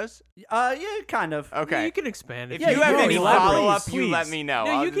 yes or no's? Yeah, kind of. Okay. You can expand If if you have no, any elaborate, follow-up, please. you let me know.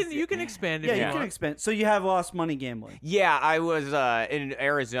 No, I'll you just- can expand Yeah, if you you can want. expand. So you have lost money gambling. Yeah, I was in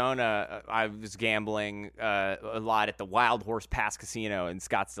Arizona. I was gambling a lot at the Wild Horse Pass Casino in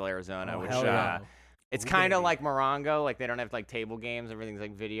Scottsdale, Arizona, which hell yeah. it's kind of like Morongo. Like they don't have like table games. Everything's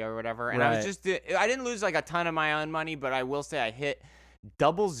like video or whatever. And I was Right. just I didn't lose like a ton of my own money, but I will say I hit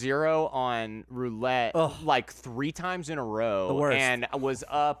double zero on roulette Ugh. like 3 times in a row. The worst. And was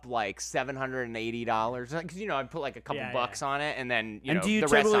up like $780. Because, you know, I'd put like a couple bucks on it and then, you know, do you the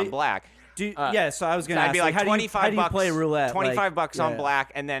rest on typically- black. So I was gonna So ask. I'd be like how 25 do you bucks. play roulette? 25 bucks on yeah.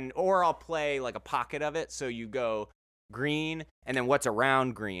 black, and then, or I'll play like a pocket of it. So you go green, and then what's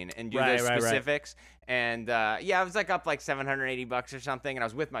around green, and do those specifics. And I was like up like $780 or something, and I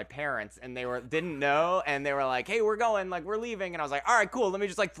was with my parents, and they didn't know, and they were like, "Hey, we're going, like we're leaving," and I was like, "All right, cool. Let me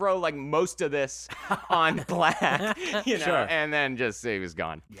just like throw like most of this on black, you know," Sure. and then just it was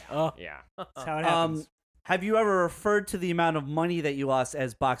gone. Oh. Yeah. That's how it happens. Have you ever referred to the amount of money that you lost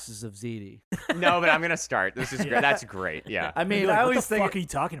as boxes of ziti? No, but I'm gonna start. This is great. That's great. Yeah. I mean, You're like, I what always the think. fuck are you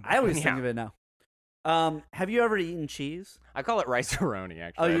talking about? I always Yeah. think of it now. Have you ever eaten cheese? I call it rice-a-roni,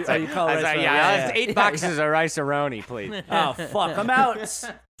 actually. Oh, you- It's you call it I was like, rice-a-roni. yeah, Yeah, it's yeah. 8 boxes of rice-a-roni, please. Oh fuck! I'm out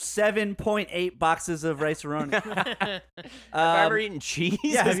 7.8 boxes of rice-a-roni. Have I ever eaten cheese?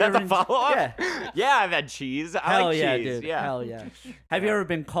 yeah, have Is you that the ever eaten- follow-up? yeah. Yeah, I've had cheese. I Hell like yeah, cheese. dude. Yeah. Hell yeah. Have you ever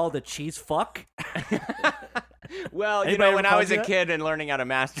been called a cheese fuck? Well, you Anybody know, ever when I called was you a that? kid and learning how to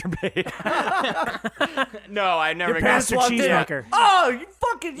masturbate. No, I never Your got parents Master walked in. Cheesemaker. Oh, you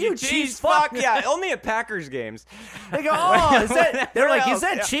fucking you cheese cheese fuck! fuck. Yeah, only at Packers games. They go, oh, is that? They're Where like, else? is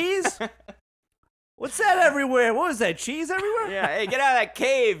that Yeah. cheese? What's that everywhere? What is that? Cheese everywhere? Yeah, hey, get out of that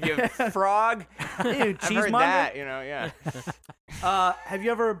cave, you frog. Ew, I've cheese heard monger? that, you know, yeah. Have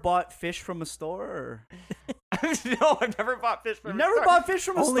you ever bought fish from a store? Or? No, I've never bought fish from You a never store. bought fish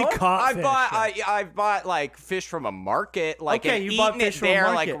from a Only store? caught I fish. I've bought like fish from a market, like Okay, and you bought eaten fish it from a there,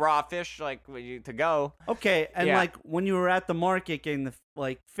 market. like raw fish, like to go. Okay, and Yeah. like when you were at the market getting the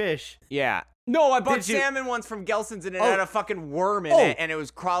fish, Yeah. No, I bought Did you- salmon once from Gelson's and it Oh. had a fucking worm in Oh. it and it was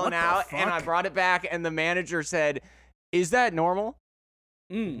crawling What the out and I fuck? brought it back and the manager said, "Is that normal?"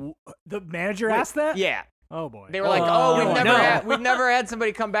 The manager asked that? Yeah. Oh boy. They were like, Oh, "Oh, no. we've never had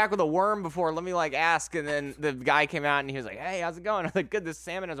somebody come back with a worm before. Let me like ask." And then the guy came out and he was like, "Hey, how's it going?" I was like, "Good. This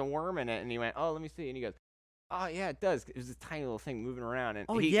salmon has a worm in it." And he went, "Oh, let me see." And he goes, "Oh, yeah, it does. It was this tiny little thing moving around." And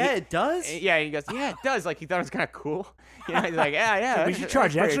oh he, yeah, it does. Yeah, he goes, "Yeah, it does." Like he thought it was kind of cool. You know, he's like, "Yeah, we that's- should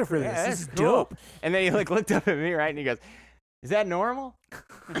charge that's pretty extra for cool. this. Yeah, This that's is cool." dope. And then he like looked up at me, right, and he goes, "Is that normal?"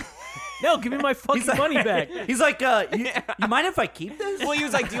 No, give me my fucking money back. He's like, you mind if I keep this? Well, he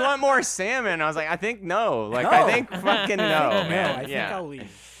was like, "Do you want more salmon?" I was like, "I think no. Like, No. I think fucking no, No, man." I think yeah. I'll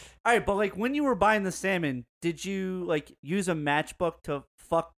leave. All right, but like when you were buying the salmon, did you like use a matchbook to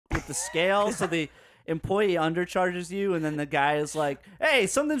fuck with the scale so the employee undercharges you, and then the guy is like, "Hey,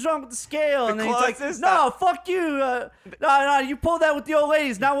 something's wrong with the scale," and then he's like, closest "No, fuck you. No, you pull that with the old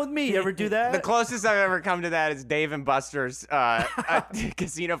ladies, not with me." You ever do that? The closest I've ever come to that is Dave and Buster's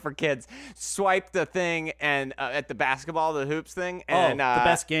Casino for Kids. Swipe the thing and at the basketball, the hoops thing, and the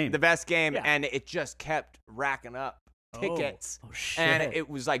best game. The best game, Yeah. and it just kept racking up tickets. Oh, shit. And it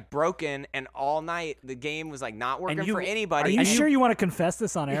was like broken, and all night the game was like not working you- for Are anybody. you And sure you want to confess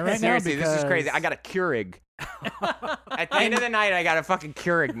this on air right now? Seriously, this is crazy. Because- I got a Keurig. At the end of the night, I got a fucking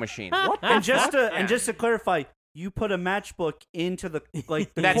Keurig machine. and just to clarify, you put a matchbook into the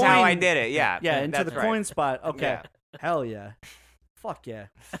like. The That's coin, how I did it. Yeah. Yeah, into that's the right. coin spot. Okay. Yeah. Hell yeah. Fuck yeah.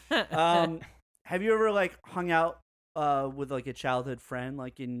 Have you ever like hung out with like a childhood friend,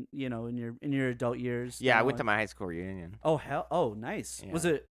 like in your adult years? Yeah, I you know, went to like- my high school reunion. Oh hell! Oh, nice. Yeah. Was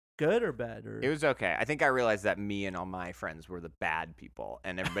it good or bad? Or It was okay. I think I realized that me and all my friends were the bad people,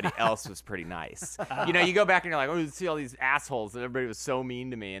 and everybody else was pretty nice. You know, you go back and you're like, "Oh, you see all these assholes," and everybody was so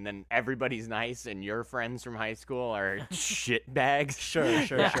mean to me, and then everybody's nice, and your friends from high school are shit bags. Sure.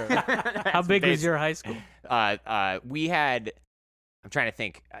 How big was your high school? We had, I'm trying to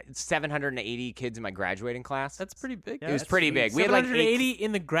think, 780 kids in my graduating class. That's pretty big. Yeah, it was that's pretty sweet. big. We had like 780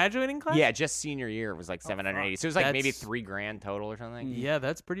 in the graduating class? Yeah, just senior year was like 780. So it was like maybe That's- $3,000 total or something. Yeah,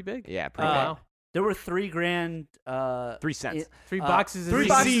 that's pretty big. Yeah, pretty big. Wow. There were $3,000. 3 cents. 3 boxes of 3 Z's.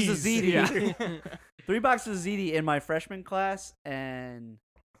 boxes of ZD. Yeah. 3 boxes of ZD in my freshman class, and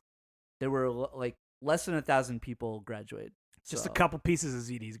there were like less than 1,000 people graduate. Just So- a couple pieces of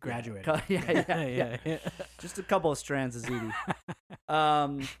ZDs graduated. Yeah. Just a couple of strands of ZD.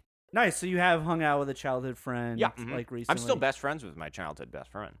 Nice. So you have hung out with a childhood friend, Yeah, mhm. like recently. I'm still best friends with my childhood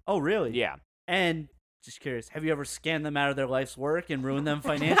best friend. Oh, really? Yeah. And just curious, have you ever scanned them out of their life's work and ruined them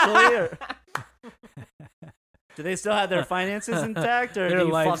financially? Or do they still have their finances intact, or Their do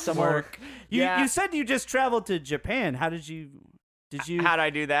you fuck life's them over? work. Yeah. You said you just traveled to Japan. How did you? Did you? How'd I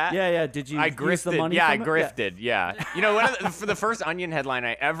do that? Yeah. Did you? I use grifted. the money Yeah, I from it? grifted. Yeah. You know, for the first Onion headline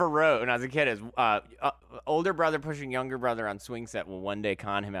I ever wrote when I was a kid is older brother pushing younger brother on swing set will one day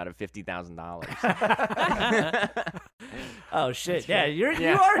con him out of $50,000. Oh shit! Yeah, you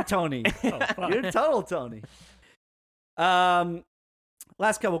Yeah. are Tony. You're total Tony.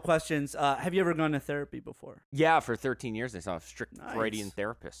 Last couple questions. Have you ever gone to therapy before? Yeah, for 13 years, I saw a strict Nice. Freudian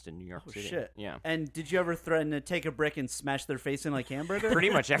therapist in New York Oh City. shit. Yeah. And did you ever threaten to take a brick and smash their face in like hamburger? Pretty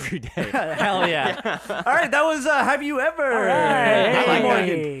much every day. Hell yeah. All right, that was Have You Ever? All right. Hey, Hey,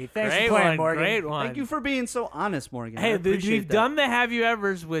 Morgan. thanks Great for playing, one, Morgan. great one. Thank you for being so honest, Morgan. I Hey, appreciate we've that. done the Have You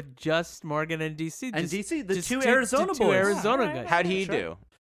Evers with just Morgan and DC. And Just- DC, the just two Arizona two boys. Arizona Yeah, guys. How'd he Sure. do?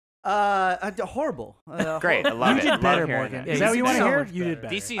 Horrible. Great. I horrible. love You it. did Love better, hearing Morgan. that. Yeah, Is that what you want to so hear? much You did better.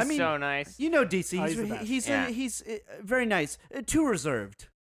 better. DC's I mean, so nice. You know DC. Oh, He's he's the best. he's very nice. Too reserved.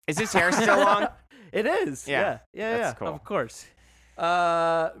 Is his hair still long? It is. Yeah, Yeah. That's cool. Of course.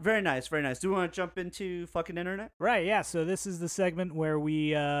 Very nice. Very nice. Do we want to jump into fucking internet? Right, yeah. So this is the segment where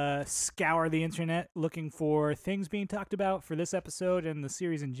we scour the internet looking for things being talked about for this episode and the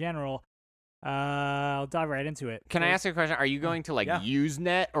series in general. I'll dive right into it. Can I ask you a question? Are you going to like Yeah.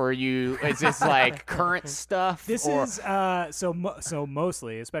 Usenet, or are you? Is this like current stuff? This or- is so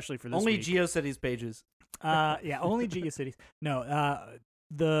mostly, especially for this Only week. GeoCities pages. Yeah, only GeoCities. No,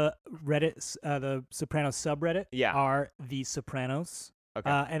 the Reddit, the Sopranos subreddit Yeah. are the Sopranos.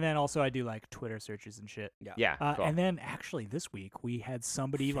 Okay. And then also I do like Twitter searches and shit. Yeah. Cool. And then actually this week we had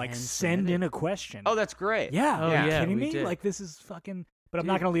somebody like Fans send submitted. in a question. Oh, that's great. Yeah. Oh, Are you yeah, kidding we me? did. Like this is fucking. But I'm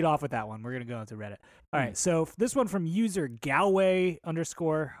not going to lead off with that one. We're going to go into Reddit. All right. So this one from user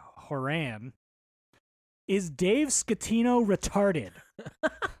Galway_Horan. Is Dave Scatino retarded?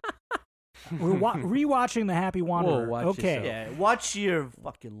 We're rewatching The Happy Wanderer. watch Okay. yourself. Yeah. Watch your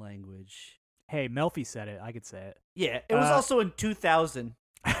fucking language. Hey, Melfi said it. I could say it. Yeah. It was also in 2000.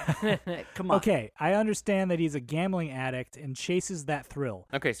 Come on. Okay, I understand that he's a gambling addict and chases that thrill.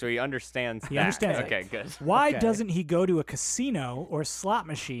 Okay, so he understands. He that. understands it. Okay, good. Why Okay. doesn't he go to a casino or slot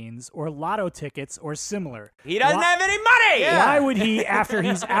machines or lotto tickets or similar? He doesn't Why- have any money. Why would he, after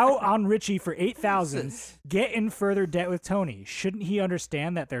he's out on Richie for $8,000, get in further debt with Tony? Shouldn't he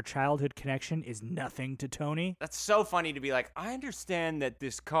understand that their childhood connection is nothing to Tony? That's so funny to be like, I understand that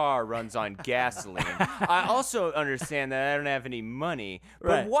this car runs on gasoline. I also understand that I don't have any money.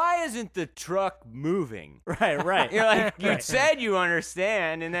 But Right. why isn't the truck moving? Right. You're like, you Right. said you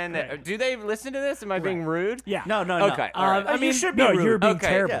understand, and then do they listen to this? Am I being rude? Yeah. No. Okay. all right. I mean, you should be No, rude. you're being Okay,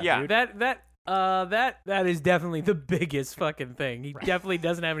 terrible. yeah. dude. That is definitely the biggest fucking thing. He definitely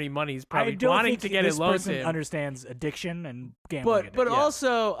doesn't have any money. He's I probably don't wanting think to get this it loaned person to him. understands addiction and gambling. But addiction.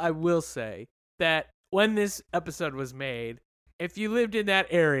 also, I will say that when this episode was made, if you lived in that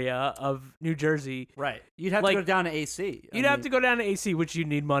area of New Jersey, Right. You'd have Like, to go down to AC. you'd have to go down to AC, which you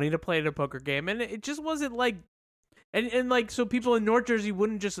need money to play at a poker game, and it just wasn't like, and like so people in North Jersey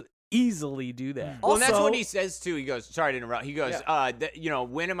wouldn't just easily do that. Well, and that's Also- what he says too. He goes, "Sorry to interrupt." He goes,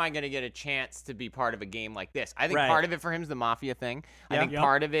 when am I going to get a chance to be part of a game like this?" I think Right. part of it for him is the mafia thing. I Yeah. think Yep.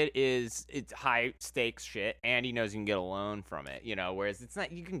 part of it is it's high stakes shit, and he knows you can get a loan from it. Whereas it's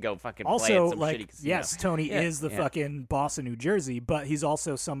not. You can go fucking play also, at some like, shitty casino. yes, Tony is the Yeah. fucking boss of New Jersey, but he's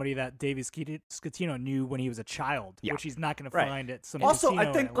also somebody that David Scatino knew when he was a child, Yeah. which he's not going to Right. find at some Also, I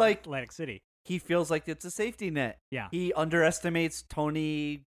casino think, in like, Atlantic City. He feels like it's a safety net. Yeah. He underestimates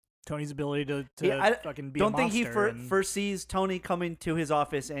Tony. Tony's ability to I fucking be don't a think he monster and- foresees Tony coming to his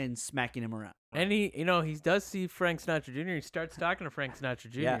office and smacking him around. And he does see Frank Sinatra Jr. He starts talking to Frank Sinatra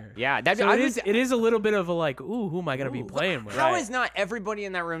Jr. Yeah. That's So it is a little bit of a like, ooh, who am I gonna be Ooh. playing with? How is not everybody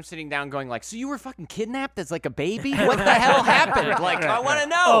in that room sitting down going like, "So you were fucking kidnapped as like a baby? What the hell happened? Like, I want to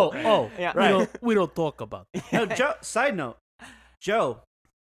know." Yeah. Oh, we don't talk about that. No, Joe. Side note, Joe,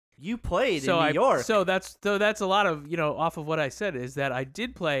 you played in New York. So that's a lot of off of what I said is that I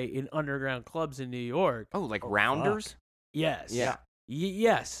did play in underground clubs in New York. Oh, like rounders? Yes. Yeah.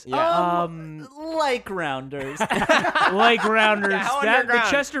 Yes. Yeah. Like rounders. Like rounders. How The underground?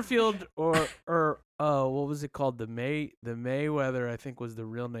 Chesterfield or what was it called? The Mayweather, I think was the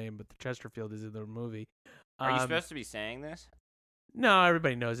real name, but the Chesterfield is in the movie. Are you supposed to be saying this? No,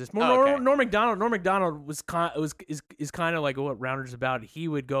 everybody knows this. Oh, okay. Norm Macdonald was is kind of like what Rounders about. He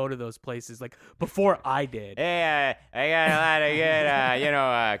would go to those places like before I did. Hey, I got a lot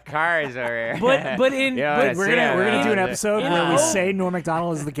of good, cars over here. But in but We're gonna do an episode in where we oh- say Norm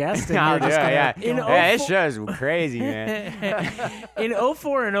Macdonald is the guest, and I'll you're do just it, gonna yeah. in Yeah, this 04 show's crazy, man. in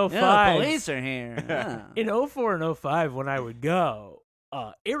 04 and 05. Yeah, police are here. Yeah. In 04 and 05 when I would go,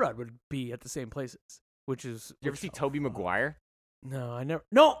 A-Rod would be at the same places, which is You ever see Toby Maguire? No, I never.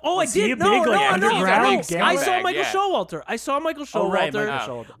 No, oh, I Was he did. a No, big, no, like, no, underground no. gambler? I saw Michael Yeah. Showalter. I saw Michael Showalter. Oh, right, Michael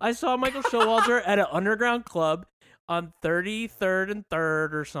Showalter. I saw Michael Showalter at an underground club on 33rd and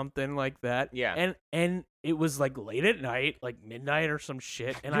 3rd or something like that. Yeah. And it was like late at night, like midnight or some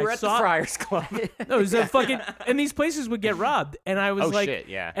shit. And You were I at saw the Friars Club. No, it was a fucking and these places would get robbed. And I was Oh, like shit,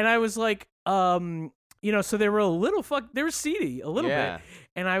 yeah. And I was like, so they were a little they were seedy a little Yeah. bit,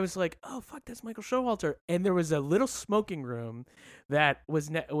 and I was like, oh fuck, that's Michael Showalter. And there was a little smoking room that was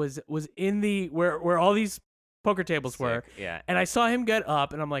in the where all these poker tables were, Yeah. and I saw him get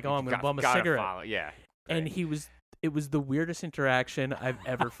up, and I'm like, oh, I'm gonna bum a cigarette, Follow. Yeah. and it was the weirdest interaction I've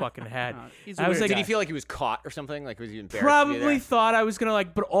ever fucking had. He's a I was weird like, Did guy. he feel like he was caught or something? Like was he embarrassed? to be probably there? thought I was gonna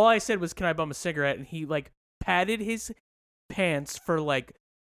like, but all I said was, can I bum a cigarette? And he like patted his pants for like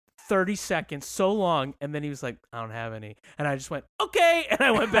 30 seconds, so long, and then he was like, I don't have any, and I just went, okay, and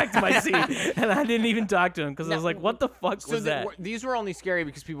I went back to my seat, and I didn't even talk to him because I was like, what the fuck So was that? these were only scary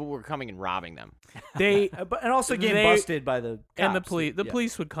because people were coming and robbing them. They and also getting They- busted by the and the cops. police, Yeah.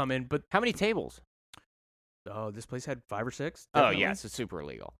 police would come in, but How many tables? this place had 5 or 6. Oh definitely. yeah, so super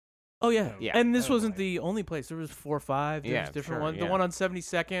illegal. Oh yeah, Yeah. And this Oh, wasn't boy. the only place. There was 4 or 5. There Yeah, was different sure, ones. yeah. The one on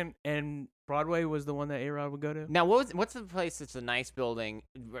 72nd and Broadway was the one that A-Rod would go to. Now, what's the place that's a nice building?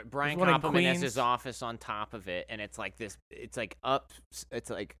 Brian one in Koppelman has Queens. his office on top of it, and it's like this. It's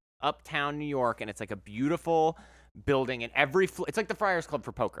like uptown New York, and it's like a beautiful building, and it's like the Friars Club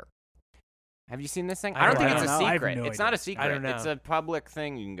for poker. Have you seen this thing? I don't think it's a know. I have secret. no It's not idea. a secret. I don't know. It's a public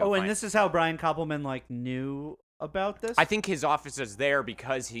thing. You can go. Oh, and find. this is how Brian Koppelman like knew about this. I think his office is there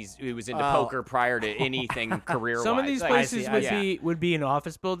because he was into Oh. poker prior to anything career-wise. Some of these Like, places see. would be in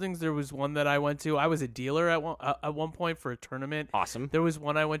office buildings. There was one that I went to. I was a dealer at one point for a tournament. awesome. There was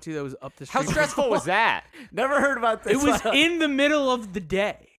one I went to that was up the street. How stressful was that? Never heard about this. It was in the middle of the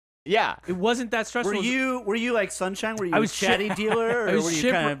day. Yeah. It wasn't that stressful. Were you like Sunshine? Were you I a was chatty dealer, or I was were you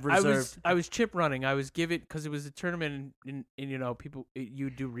chip, kind of reserved? I was chip running. I was because it was a tournament, and people you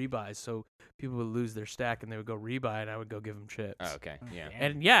would do rebuys, so people would lose their stack and they would go rebuy, and I would go give them chips. Oh, okay.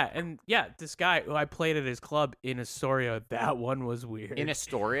 Yeah. And this guy who I played at his club in Astoria, that one was weird. In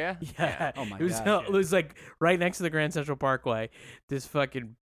Astoria? yeah. Oh my it was, gosh. It was like right next to the Grand Central Parkway. This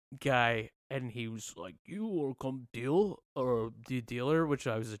fucking guy. And he was like, "You will come deal or the dealer," which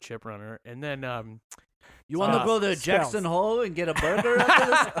I was a chip runner. And then, You want to go to Spells. Jackson Hole and get a burger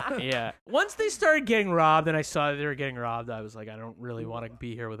after this? yeah. Once they started getting robbed, and I saw that they were getting robbed, I was like, I don't really want to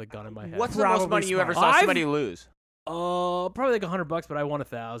be here with a gun in my head. What's the most Probably money you ever smart. saw I've- somebody lose? Probably like $100, but I won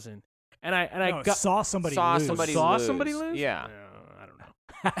 1,000. And I No, got saw somebody Saw lose. somebody saw lose. somebody lose. Yeah. I don't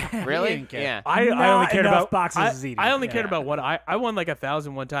know. Really? didn't care. Yeah. I only Not cared enough about boxes I, is eating. I only cared Yeah. about one. I won like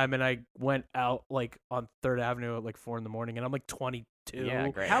 1,000 one time, and I went out like on 3rd Avenue at like 4 in the morning, and I'm like 22. Yeah,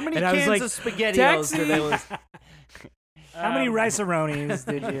 great. How many And I was cans like, of SpaghettiOs did they lose? How many rice-a-ronis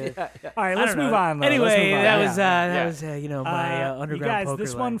did you? All right, I let's don't move know. on. Though. Anyway, Let's move on. that Yeah. was Yeah. my underground you guys, poker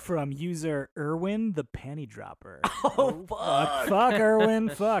this life. one from user Irwin the Panty Dropper. Oh fuck! Fuck Irwin,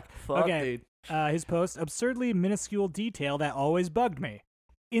 fuck. Fuck, Okay, dude. his post, absurdly minuscule detail that always bugged me.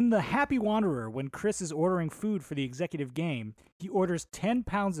 In The Happy Wanderer, when Chris is ordering food for the executive game, he orders 10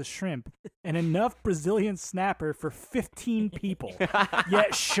 pounds of shrimp and enough Brazilian snapper for 15 people.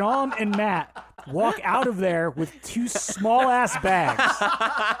 Yet Sean and Matt walk out of there with 2 small-ass bags.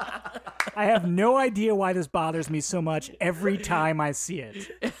 I have no idea why this bothers me so much every time I see it.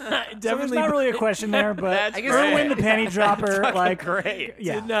 So there's Definitely not really a question there, but That's Irwin the great. Panty Dropper, like, Great.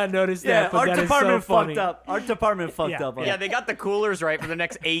 yeah. did not notice Yeah, that, but our that is department so funny. fucked up. Our department fucked Yeah. up. On Yeah, it. they got the coolers right for the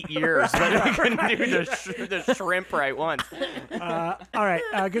next 8 years, but they couldn't do the shrimp right once. All right,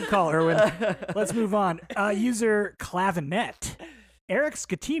 good call, Irwin. Let's move on. User Clavinet. Eric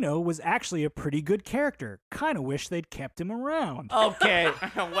Scatino was actually a pretty good character. Kind of wish they'd kept him around. Okay.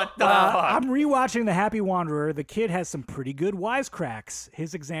 What the fuck? I'm rewatching The Happy Wanderer. The kid has some pretty good wisecracks.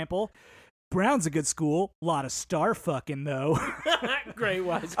 His example: Brown's a good school. Lot of star fucking though. Great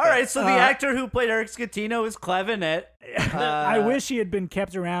wise. All right. So the actor who played Eric Scatino is Clavinet. I wish he had been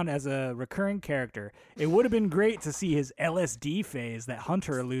kept around as a recurring character. It would have been great to see his LSD phase that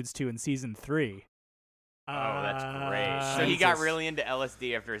Hunter alludes to in season 3. Oh, that's great. So he got Jesus. really into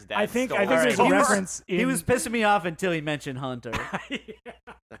LSD after his dad. I think stole there's it. a reference. He was pissing me off until he mentioned Hunter.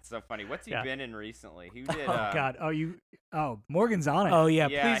 That's so funny. What's he Yeah. been in recently? He did. Oh God! Morgan's on it. Oh yeah,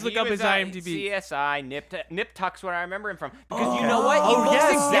 Yeah, please look he up was, his IMDb. CSI, Nip Tuck's what I remember him from. Because you know what? He Oh, looks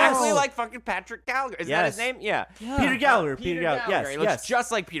yes, exactly yes. like fucking Patrick Gallagher. Is that his Yes. name? Yeah. Peter Gallagher. Peter Gallagher. Yes. He Yes. looks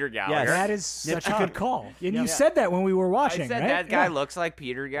just like Peter Gallagher. That is such a Tuck. good call. And you Yeah. said that when we were I watching, said right? that guy Yeah. looks like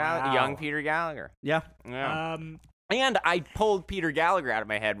Peter Gallagher, Wow. young Peter Gallagher. Yeah. Yeah. Um, And I pulled Peter Gallagher out of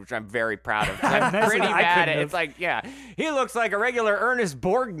my head, which I'm very proud of. 'cause I'm Nice pretty one. I bad at couldn't it. It's like, yeah, he looks like a regular Ernest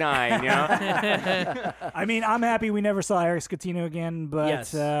Borgnine, you know? I mean, I'm happy we never saw Eric Scatino again, but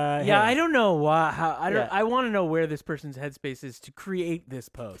Yes. Yeah, hey. I don't know why. How I don't. Yeah. I want to know where this person's headspace is to create this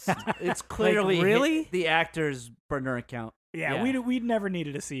post. It's clearly really? the actor's burner account. Yeah, Yeah. we'd never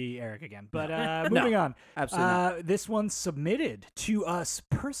needed to see Eric again. But moving on. Absolutely not. This one's submitted to us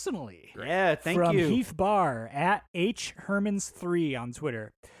personally. Yeah, thank from you. Heath Barr at HHermans3 on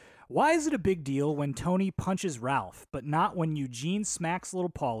Twitter. Why is it a big deal when Tony punches Ralph, but not when Eugene smacks little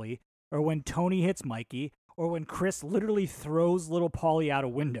Paulie, or when Tony hits Mikey, or when Chris literally throws little Paulie out a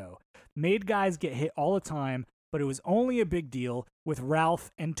window? Made guys get hit all the time, but it was only a big deal with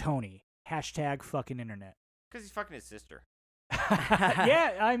Ralph and Tony. Hashtag fucking internet. Because he's fucking his sister.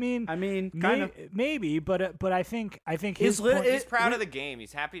 Yeah, I mean, kind of. maybe, but I think Is his lit- point- He's proud of the game.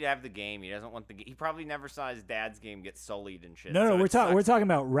 He's happy to have the game. He doesn't want he probably never saw his dad's game get sullied and shit. No, so we're it sucks. talking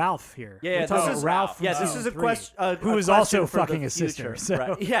about Ralph here. Yeah, we're this talking is about Ralph. from Yeah, this is season a 3, question. who is also for the fucking his future. sister. So.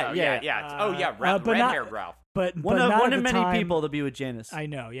 Right. Yeah, Oh, yeah. yeah. but not- Red-haired Ralph. But One not of at the many time, people to be with Janice. I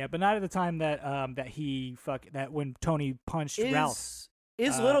know, yeah, but not at the time that that when Tony punched Ralph.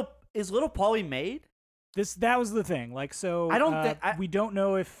 Is little Paulie made? That was the thing. Like, so I don't think- we don't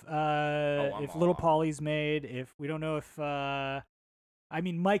know if I'm little all- Paulie's made. If we don't know if I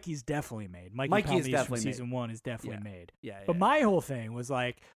mean, Mikey's definitely made. Mikey Mikey is Palmese definitely from made. season 1 is definitely made. Yeah. But my whole thing was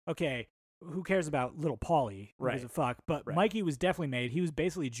like, okay, who cares about little Paulie? Who gives Right. a fuck? But Right. Mikey was definitely made. He was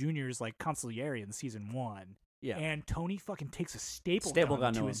basically Junior's like consigliere in season 1. Yeah. And Tony fucking takes a staple Staple gun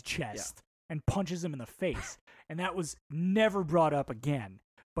gun to to his him. chest and punches him in the face. And that was never brought up again.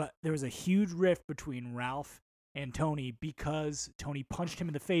 But there was a huge rift between Ralph and Tony because Tony punched him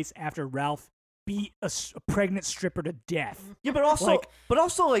in the face after Ralph beat a pregnant stripper to death. Yeah, but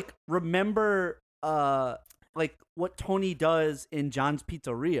also, Like- remember, like what Tony does in John's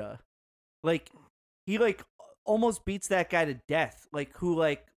Pizzeria, like he like almost beats that guy to death, like who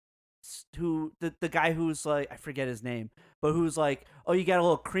the guy who's like I forget his name, but who's like, oh, you got a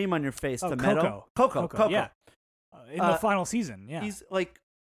little cream on your face, Oh, tomato, Coco, yeah. In the Uh, final season, yeah. He's like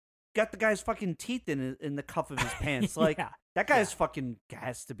got the guy's fucking teeth in the cuff of his pants, like. Yeah. That guy's fucking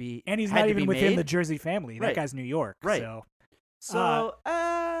has to be, And he's had not to even be within made. the Jersey family. That Right. guy's New York. Right. So So,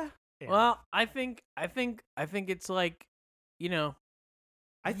 Yeah. Well, I think it's like,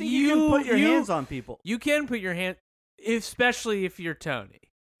 I think you can put your you- hands on people. you can put your hand, especially if you're Tony.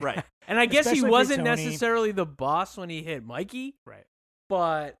 Right. And I guess Especially he if you're wasn't Tony. necessarily the boss when he hit Mikey, right.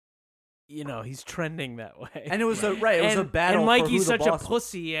 but he's trending that way. And it was a battle. And for Mikey's who the such a boss was.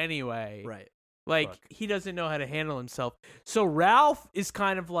 pussy anyway. Right. Like Look. he doesn't know how to handle himself. So Ralph is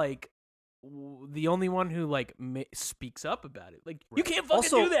kind of like the only one who like speaks up about it. Like you can't fucking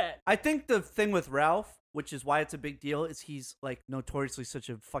Also, do that. I think the thing with Ralph, which is why it's a big deal, is he's like notoriously such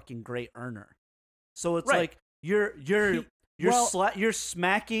a fucking great earner. So it's Right. like you're well- you're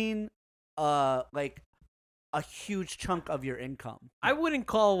smacking like a huge chunk of your income. I wouldn't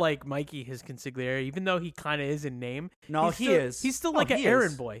call like Mikey his consigliere, even though he kind of is in name. No, He's he still- is. He's still No, like an he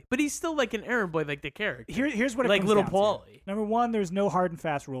errand is. boy, but he's still like an errand boy, like the character. Here's what it like comes little down to. Paulie. Number one, there's no hard and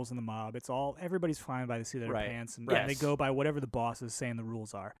fast rules in the mob. It's all everybody's flying by the seat of their Right. pants, and Right. they go by whatever the boss is saying the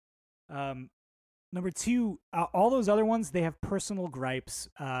rules are. Number two, all those other ones, they have personal gripes,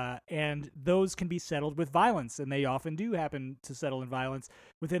 and those can be settled with violence, and they often do happen to settle in violence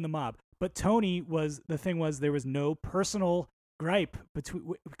within the mob. But Tony there was no personal gripe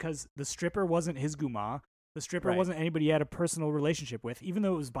because the stripper wasn't his guma. The stripper Right. wasn't anybody he had a personal relationship with, even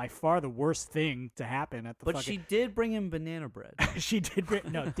though it was by far the worst thing to happen at the But fucking... she did bring him banana bread. She did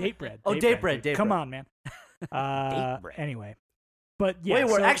date bread. Oh, date bread, date Come bread. on, man. Date bread. Anyway, but yeah. Wait,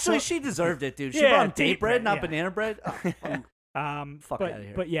 so, actually, so- she deserved it, dude. She Yeah, brought him date date bread, bread, not yeah. banana bread. Oh, fuck but, outta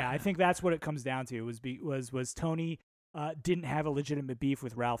here. But yeah, I think that's what it comes down to. Was Tony didn't have a legitimate beef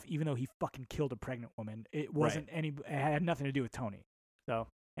with Ralph, even though he fucking killed a pregnant woman. It wasn't It had nothing to do with Tony. So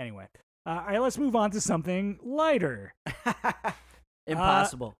anyway, all right, let's move on to something lighter.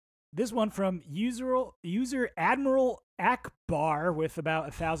 Impossible. This one from user Admiral Akbar with about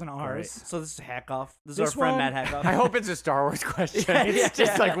 1,000 R's. All right. So this is Hackoff. This is This our friend one- Matt Hackoff. I hope it's a Star Wars question. Yeah, It's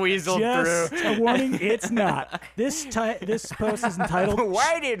just like weaseled Just through. a warning, it's not. This post is entitled.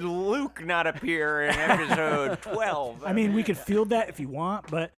 Why did Luke not appear in episode 12? I mean, we could field that if you want,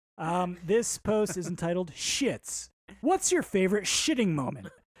 but this post is entitled "Shits." What's your favorite shitting moment?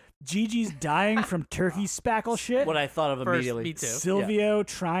 Gigi's dying from turkey spackle shit. What I thought of First, immediately. me too. Silvio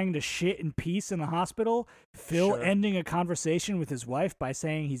trying to shit in peace in the hospital. Phil Sure. ending a conversation with his wife by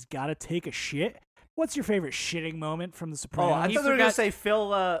saying he's got to take a shit. What's your favorite shitting moment from The Oh, Sopranos? I He thought they were gonna forgot- say Phil.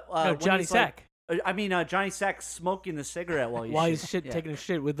 No, when Johnny he's like- Sack. Johnny Sack smoking the cigarette while he's While shit. he's taking a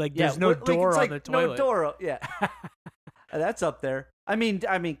shit with like Yeah, there's no like, door it's on like the toilet. No door. Yeah, that's up there. I mean,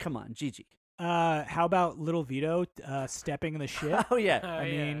 come on, Gigi. How about Little Vito stepping in the shit? Oh yeah, I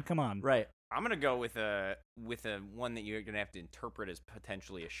mean, come on. right. I'm gonna go with a one that you're gonna have to interpret as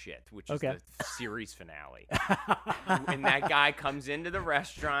potentially a shit, which is Okay. the series finale. And that guy comes into the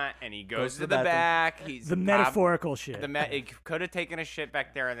restaurant and he goes to the bathroom. back. He's The metaphorical shit. He could have taken a shit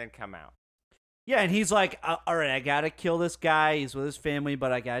back there and then come out. Yeah, and he's like, all right, I gotta kill this guy. He's with his family,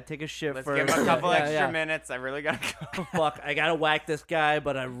 but I gotta take a shit Let's first. give him a couple Yeah, extra yeah. minutes. I really gotta go. Fuck, I gotta whack this guy,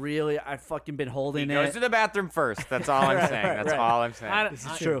 but I fucking been He holding goes it. to the bathroom first. That's all I'm Right, saying. right, That's right. all I'm saying. This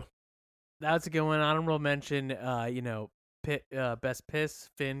is true. That's a good one. Honorable mention. Best piss.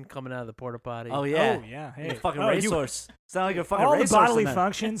 Finn coming out of the porta potty. Oh yeah, Oh, yeah. Hey. Like a fucking Oh, you- racehorse. Sound like a fucking All the racehorse. bodily in that.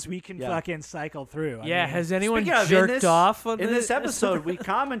 functions we can Yeah. fucking cycle through. I Yeah, mean, has anyone Speaking of, jerked off on in this episode? We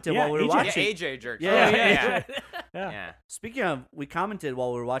commented Yeah, while we were AJ. Yeah, watching. AJ jerks. Yeah, off. yeah. Yeah. Yeah. Speaking of, we commented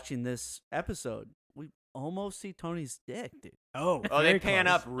while we were watching this episode. We almost see Tony's dick, dude. Oh, Oh, they very pan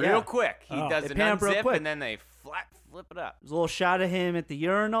close. up real Yeah. quick. He Oh. does They an pan up real unzip quick. and then they flip it up. There's a little shot of him at the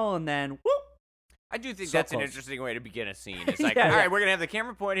urinal, and then whoop. I do think So that's an close. interesting way to begin a scene. It's like, Yeah, all yeah. right, we're gonna have the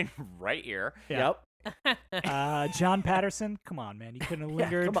camera pointing right here. Yeah. Yep. John Patterson, come on, man. You couldn't have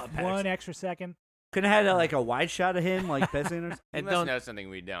lingered come on, one Patterson. extra second. Couldn't have had like a wide shot of him, like pissing or something. He And must don't- know something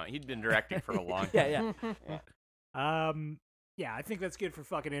we don't. He'd been directing for a long time. Yeah, Yeah, I think that's good for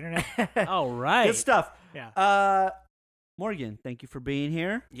fucking internet. yeah. All right. Good stuff. Yeah. Morgan, thank you for being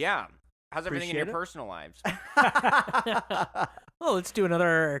here. Yeah. How's everything in your Appreciate it. personal lives? Well, let's do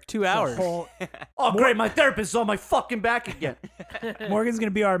another 2 hours. Oh, great! My therapist is on my fucking back again. Morgan's gonna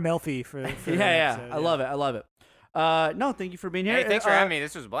be our Melfi for the yeah. episode, I love it. I love it. No, thang you for being here. Hey, thanks for having me.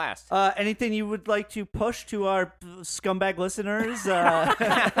 This was a blast. Anything you would like to push to our scumbag listeners?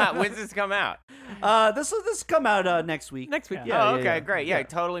 When's this come out? This will come out next week. Next week. Yeah, oh, yeah, okay, yeah. great. Yeah,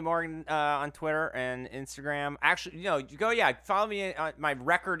 totally Morgan on Twitter and Instagram. Actually, you go, follow me on my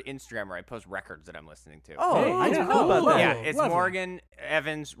record Instagram where I post records that I'm listening to. Oh, Hey, I yeah. didn't know about Oh, that. Yeah, it's lovely. Morgan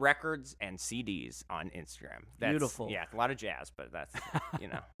Evans Records and CDs on Instagram. That's, Beautiful. Yeah, a lot of jazz, but that's,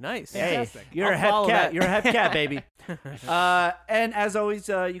 Nice. Hey, Fantastic. you're I'll a hep follow cat. that. You're a hep cat, baby. And as always,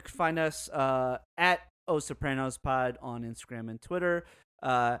 you can find us at O Sopranos Pod on Instagram and Twitter.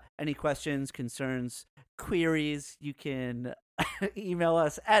 Any questions, concerns, queries, you can email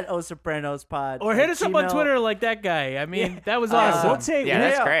us at osopranospod. Or hit us up on Twitter like that guy. I mean, that was Yeah, awesome. we'll take. yeah, Yeah.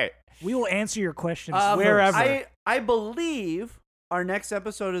 that's great. We will answer your questions wherever. I believe our next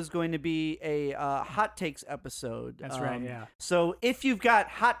episode is going to be a hot takes episode. That's right, yeah. So if you've got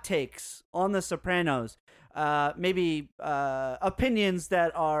hot takes on The Sopranos, maybe opinions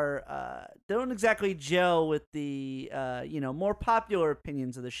that are don't exactly gel with the more popular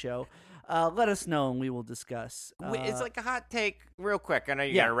opinions of the show, let us know and we will discuss. It's like a hot take, real quick. I know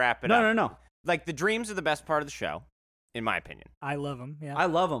you yeah. gotta wrap it up. No. Like the dreams are the best part of the show, in my opinion. I love them. Yeah. I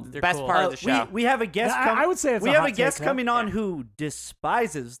love them. They're Best cool. part of the show. We have a guest. I would say it's we a have hot a guest take, coming though. on who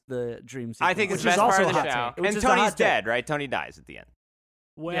despises the dream sequence. I think it's the Which is best part also of the a hot show. take. Which And is a Tony's hot take. dead, right? Tony dies at the end.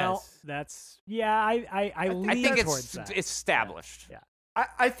 Well, Yes. that's I lean I think towards it's that. established. Yeah.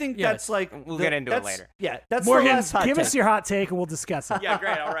 I think Yes. that's like We'll get into it that's- later. Yeah, that's Morgan, the last hot give take. us your hot take and we'll discuss it. Yeah,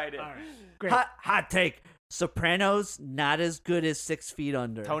 great. I'll write it. All right. Great. hot take. Sopranos not as good as 6 Feet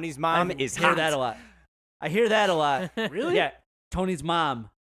Under. Tony's mom I is hear hot. that a lot. I hear that a lot. Really? Yeah. Tony's mom,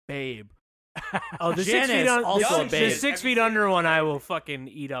 babe. Oh, the 6 Janice, feet under, also the, a the babe. 6 feet under one, I will fucking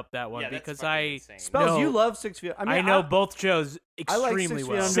eat up that one Yeah, that's because fucking I insane. Spells, No. you love 6 Feet. I mean, I know both shows I like 6 extremely Feet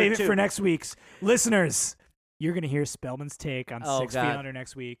well. Under. Save it too. for next week's listeners. You're gonna hear Spellman's take on Oh, 6 Feet God. Under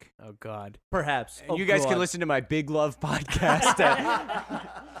next week. Oh God. Perhaps. Oh, You guys God. can listen to my Big Love podcast.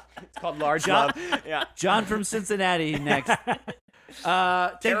 It's called Large John- Love. Yeah. John from Cincinnati next. Thank you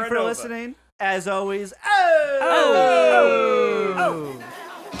for Terranova. listening. As always,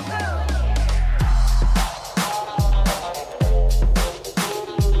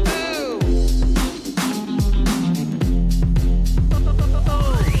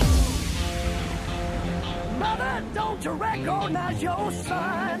 Mother, don't you recognize your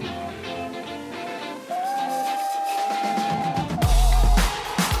son?